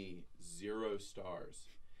gave me 0 stars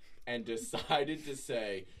and decided to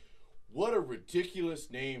say, "What a ridiculous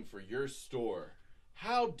name for your store.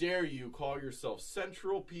 How dare you call yourself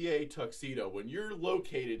Central PA Tuxedo when you're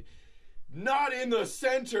located not in the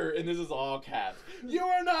center," and this is all caps. "You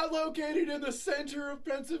are not located in the center of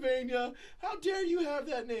Pennsylvania. How dare you have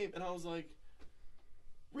that name?" And I was like,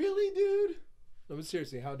 "Really, dude?" No, but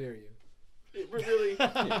seriously, how dare you? It really,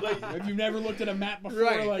 like, Have you never looked at a map before?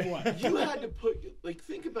 Right. Like what? you had to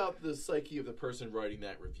think about the psyche of the person writing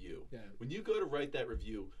that review. Yeah. When you go to write that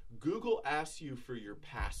review, Google asks you for your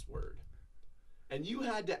password. And you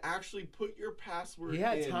had to actually put your password in. He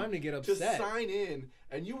had time to get upset. To sign in,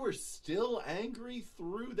 and you were still angry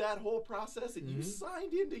through that whole process, and you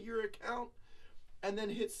signed into your account and then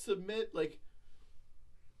hit submit. Like,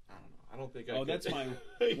 I don't know. I don't think I could. That's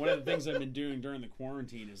one of the things I've been doing during the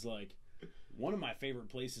quarantine is, like, one of my favorite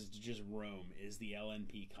places to just roam is the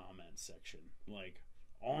LNP comments section. Like,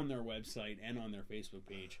 on their website and on their Facebook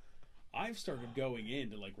page. I've started going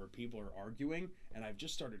into, like, where people are arguing, and I've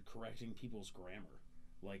just started correcting people's grammar,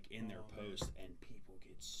 like, in their post, and people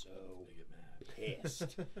get so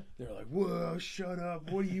pissed. They're like, "Whoa, shut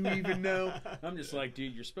up, what do you even know?" I'm just like,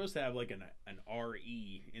 dude, you're supposed to have, like, an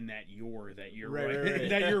R-E in that you're that you're right.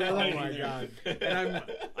 that you're Oh writing my there. God. And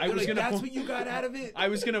I was like, gonna that's what you got out of it? I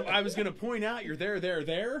was gonna point out you're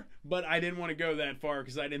there, but I didn't want to go that far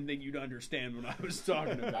because I didn't think you'd understand what I was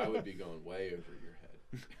talking about. I would be going way over your head.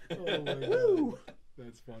 Oh my God.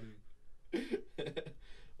 That's funny.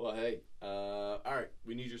 Well, hey, all right,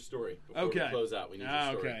 we need your story before we close out. We need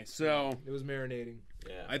your story. Okay, so It was marinating.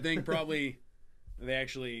 Yeah, I think probably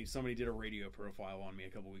somebody did a radio profile on me a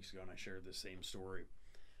couple weeks ago, and I shared the same story.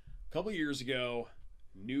 A couple years ago,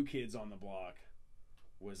 New Kids on the Block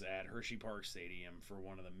was at Hershey Park Stadium for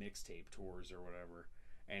one of the mixtape tours or whatever,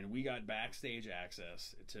 and we got backstage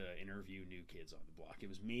access to interview New Kids on the Block. It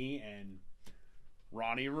was me and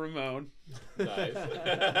Ronnie Ramone. Nice.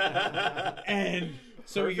 And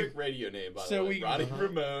so perfect radio name, by the way. Ronnie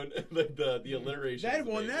Ramone. The alliteration.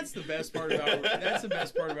 That's the best part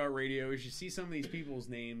about radio is you see some of these people's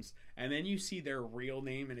names and then you see their real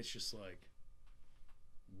name and it's just like,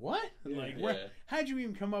 what? How'd you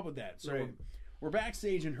even come up with that? So we're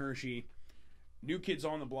backstage in Hershey. New Kids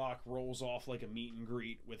on the Block rolls off like a meet and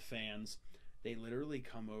greet with fans. They literally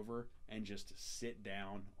come over and just sit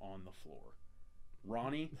down on the floor.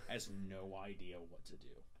 Ronnie has no idea what to do.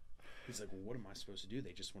 He's like, well, what am I supposed to do?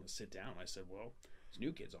 They just want to sit down. I said, well, it's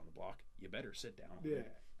New Kids on the Block. You better sit down. Yeah.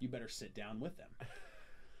 You better sit down with them.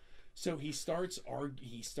 So he starts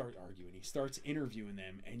arguing. He starts interviewing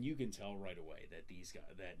them, and you can tell right away that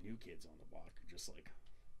that New Kids on the Block are just like,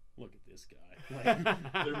 look at this guy. Like,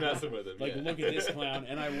 they're messing with him. Like, look at this clown.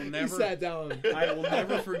 And I will never. He sat down. I will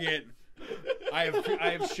never forget. I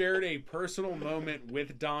have shared a personal moment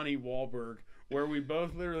with Donnie Wahlberg where we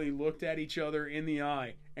both literally looked at each other in the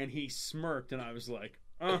eye, and he smirked, and I was like,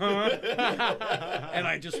 uh-huh. And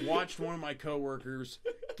I just watched one of my coworkers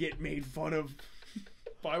get made fun of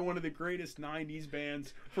by one of the greatest 90s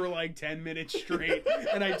bands for like 10 minutes straight,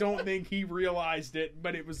 and I don't think he realized it,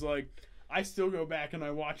 but it was like, I still go back and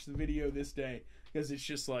I watch the video this day, because it's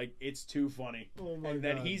just like, it's too funny. Oh my and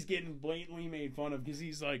God. that he's getting blatantly made fun of, because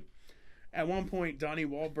he's like, at one point, Donnie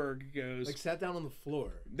Wahlberg goes... Like, sat down on the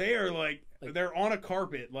floor. They are like they're on a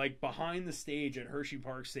carpet, like, behind the stage at Hershey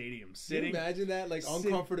Park Stadium, sitting... Can you imagine that? Like,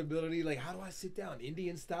 uncomfortability. Like, how do I sit down?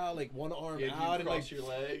 Indian style? Like, one arm out and, like... your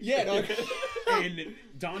legs. Yeah. No, And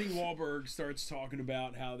Donnie Wahlberg starts talking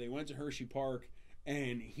about how they went to Hershey Park,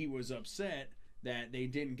 and he was upset that they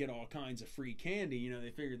didn't get all kinds of free candy. You know,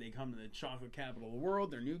 they figured they'd come to the chocolate capital of the world.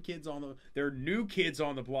 They're New Kids on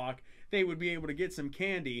the Block. They would be able to get some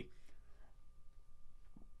candy.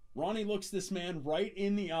 Ronnie looks this man right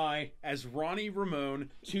in the eye as Ronnie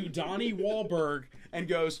Ramone to Donnie Wahlberg and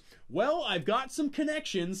goes, well, I've got some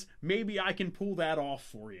connections. Maybe I can pull that off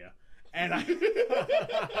for you. And I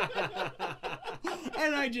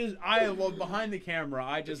behind the camera,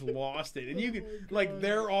 I just lost it. And you can, like,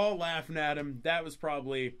 they're all laughing at him. That was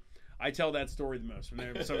probably... I tell that story the most.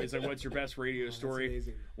 When somebody's like, what's your best radio story?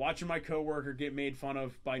 Watching my coworker get made fun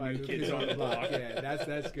of by New Kids on the Block. Yeah,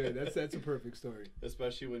 that's good. That's a perfect story.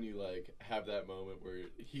 Especially when you, like, have that moment where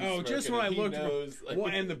he's just when I looked... knows, like, well,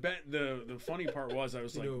 and the funny part was, I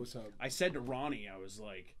was like... what's up. I said to Ronnie, I was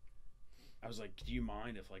like, do you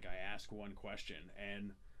mind if, like, I ask one question?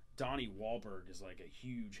 And Donnie Wahlberg is, like, a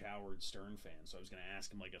huge Howard Stern fan, so I was going to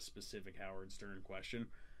ask him, like, a specific Howard Stern question,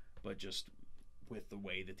 but just... with the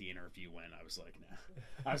way that the interview went, I was like,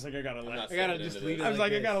 nah. I was like, I gotta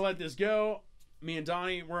let this go. Me and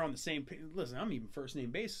Donnie, we're on the same page. Listen, I'm even first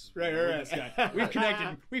name basis. Right. This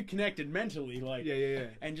guy. We've connected mentally, like, yeah.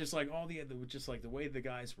 And just like just like the way the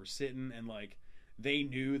guys were sitting, and like they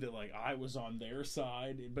knew that like I was on their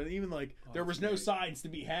side, but even like there was no sides to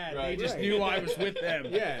be had. Right, they just knew I was with them.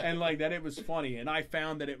 Yeah, and like that it was funny, and I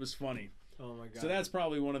found that it was funny. Oh my God! So that's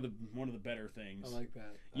probably one of the better things. I like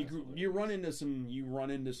that. You run into some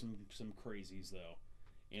crazies though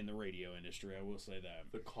in the radio industry. I will say that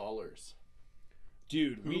the callers,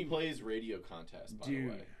 dude. Who plays radio contests? By the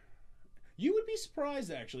way, you would be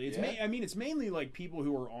surprised actually. It's it's mainly like people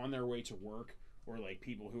who are on their way to work or like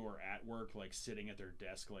people who are at work, like sitting at their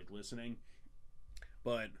desk, like listening.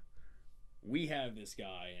 But we have this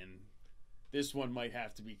guy, and this one might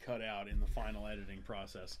have to be cut out in the final editing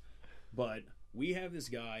process. But we have this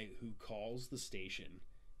guy who calls the station.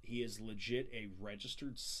 He is legit a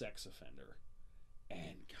registered sex offender.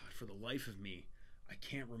 And God, for the life of me, I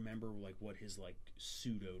can't remember like what his like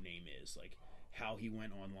pseudo name is, like how he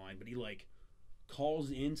went online. But he like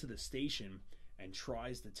calls into the station and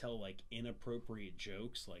tries to tell like inappropriate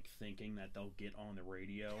jokes, like thinking that they'll get on the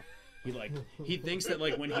radio. He thinks that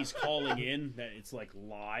like when he's calling in that it's like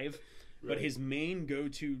live. But his main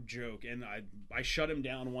go-to joke, and I shut him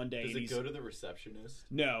down one day. Does it go to the receptionist?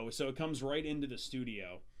 No, so it comes right into the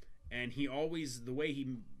studio, and he always, the way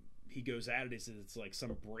he goes at it is it's like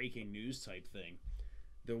some breaking news type thing.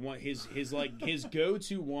 The one his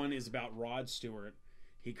go-to one is about Rod Stewart.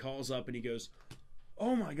 He calls up and he goes,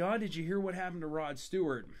 "Oh my God, did you hear what happened to Rod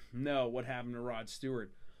Stewart?" "No, what happened to Rod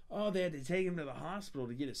Stewart?" "Oh, they had to take him to the hospital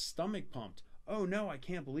to get his stomach pumped." "Oh no, I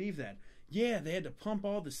can't believe that." "Yeah, they had to pump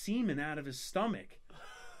all the semen out of his stomach."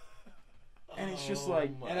 And it's just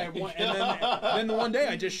like, then the one day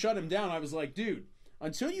I just shut him down. I was like, dude,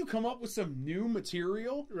 until you come up with some new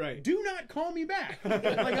material, Right. do not call me back.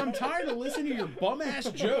 Like, I'm tired of listening to your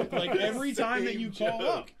bum-ass joke, like, every time that you call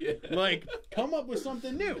up. Yeah. Like, come up with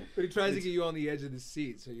something new. But he tries to get you on the edge of the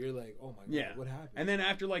seat, so you're like, oh my god, what happened? And then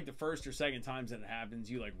after, like, the first or second times that it happens,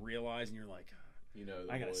 you, like, realize, and you're like, You know,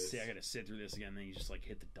 I gotta sit through this again. And then you just, like,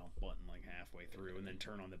 hit the dump button, like, halfway through, and then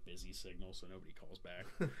turn on the busy signal so nobody calls back.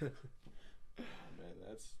 Man,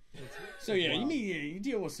 that's So, yeah, Wow. you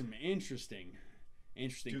deal with some interesting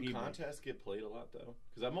Do people. contests get played a lot though?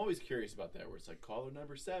 Because I'm always curious about that. Where it's like caller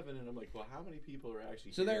number 7, and I'm like, well, how many people are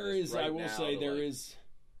actually? So hearing there this is, right I will now say, to, there like, is.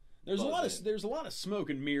 There's buzz a lot of smoke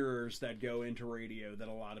and mirrors that go into radio that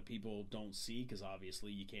a lot of people don't see, because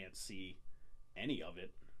obviously you can't see any of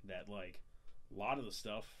it. That, like, a lot of the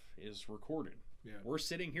stuff is recorded. Yeah. We're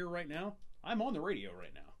sitting here right now. I'm on the radio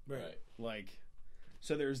right now. Right. Like,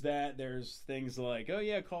 so there's that. There's things like, oh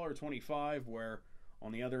yeah, caller 25, where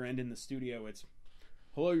on the other end in the studio it's,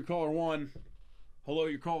 hello, your caller 1, hello,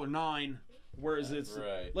 your caller 9. Whereas it's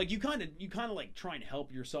right. like you kind of like try and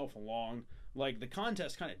help yourself along. Like, the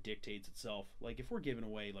contest kind of dictates itself. Like, if we're giving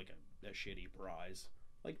away like a shitty prize,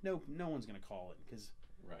 like no one's gonna call it because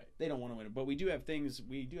Right. they don't want to win it. But we do have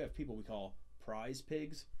people we call prize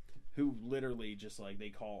pigs, who literally just, like, they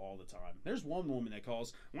call all the time. There's one woman that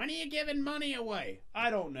calls, when are you giving money away? I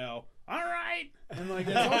don't know. All right. And, like,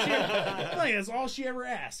 that's all she ever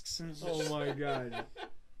asks. And it's just- Oh my god,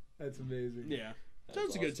 that's amazing. yeah. That's So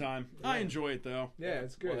it's a good awesome. time. I enjoy it, though. Yeah,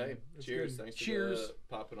 it's good. Well, hey, It's cheers. good. Thanks Cheers. for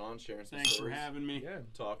popping on, sharing some Thanks for stories, having me. Yeah,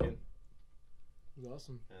 talking. it was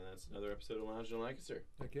awesome. And that's another episode of Lounge in Lancaster.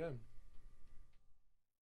 Heck yeah.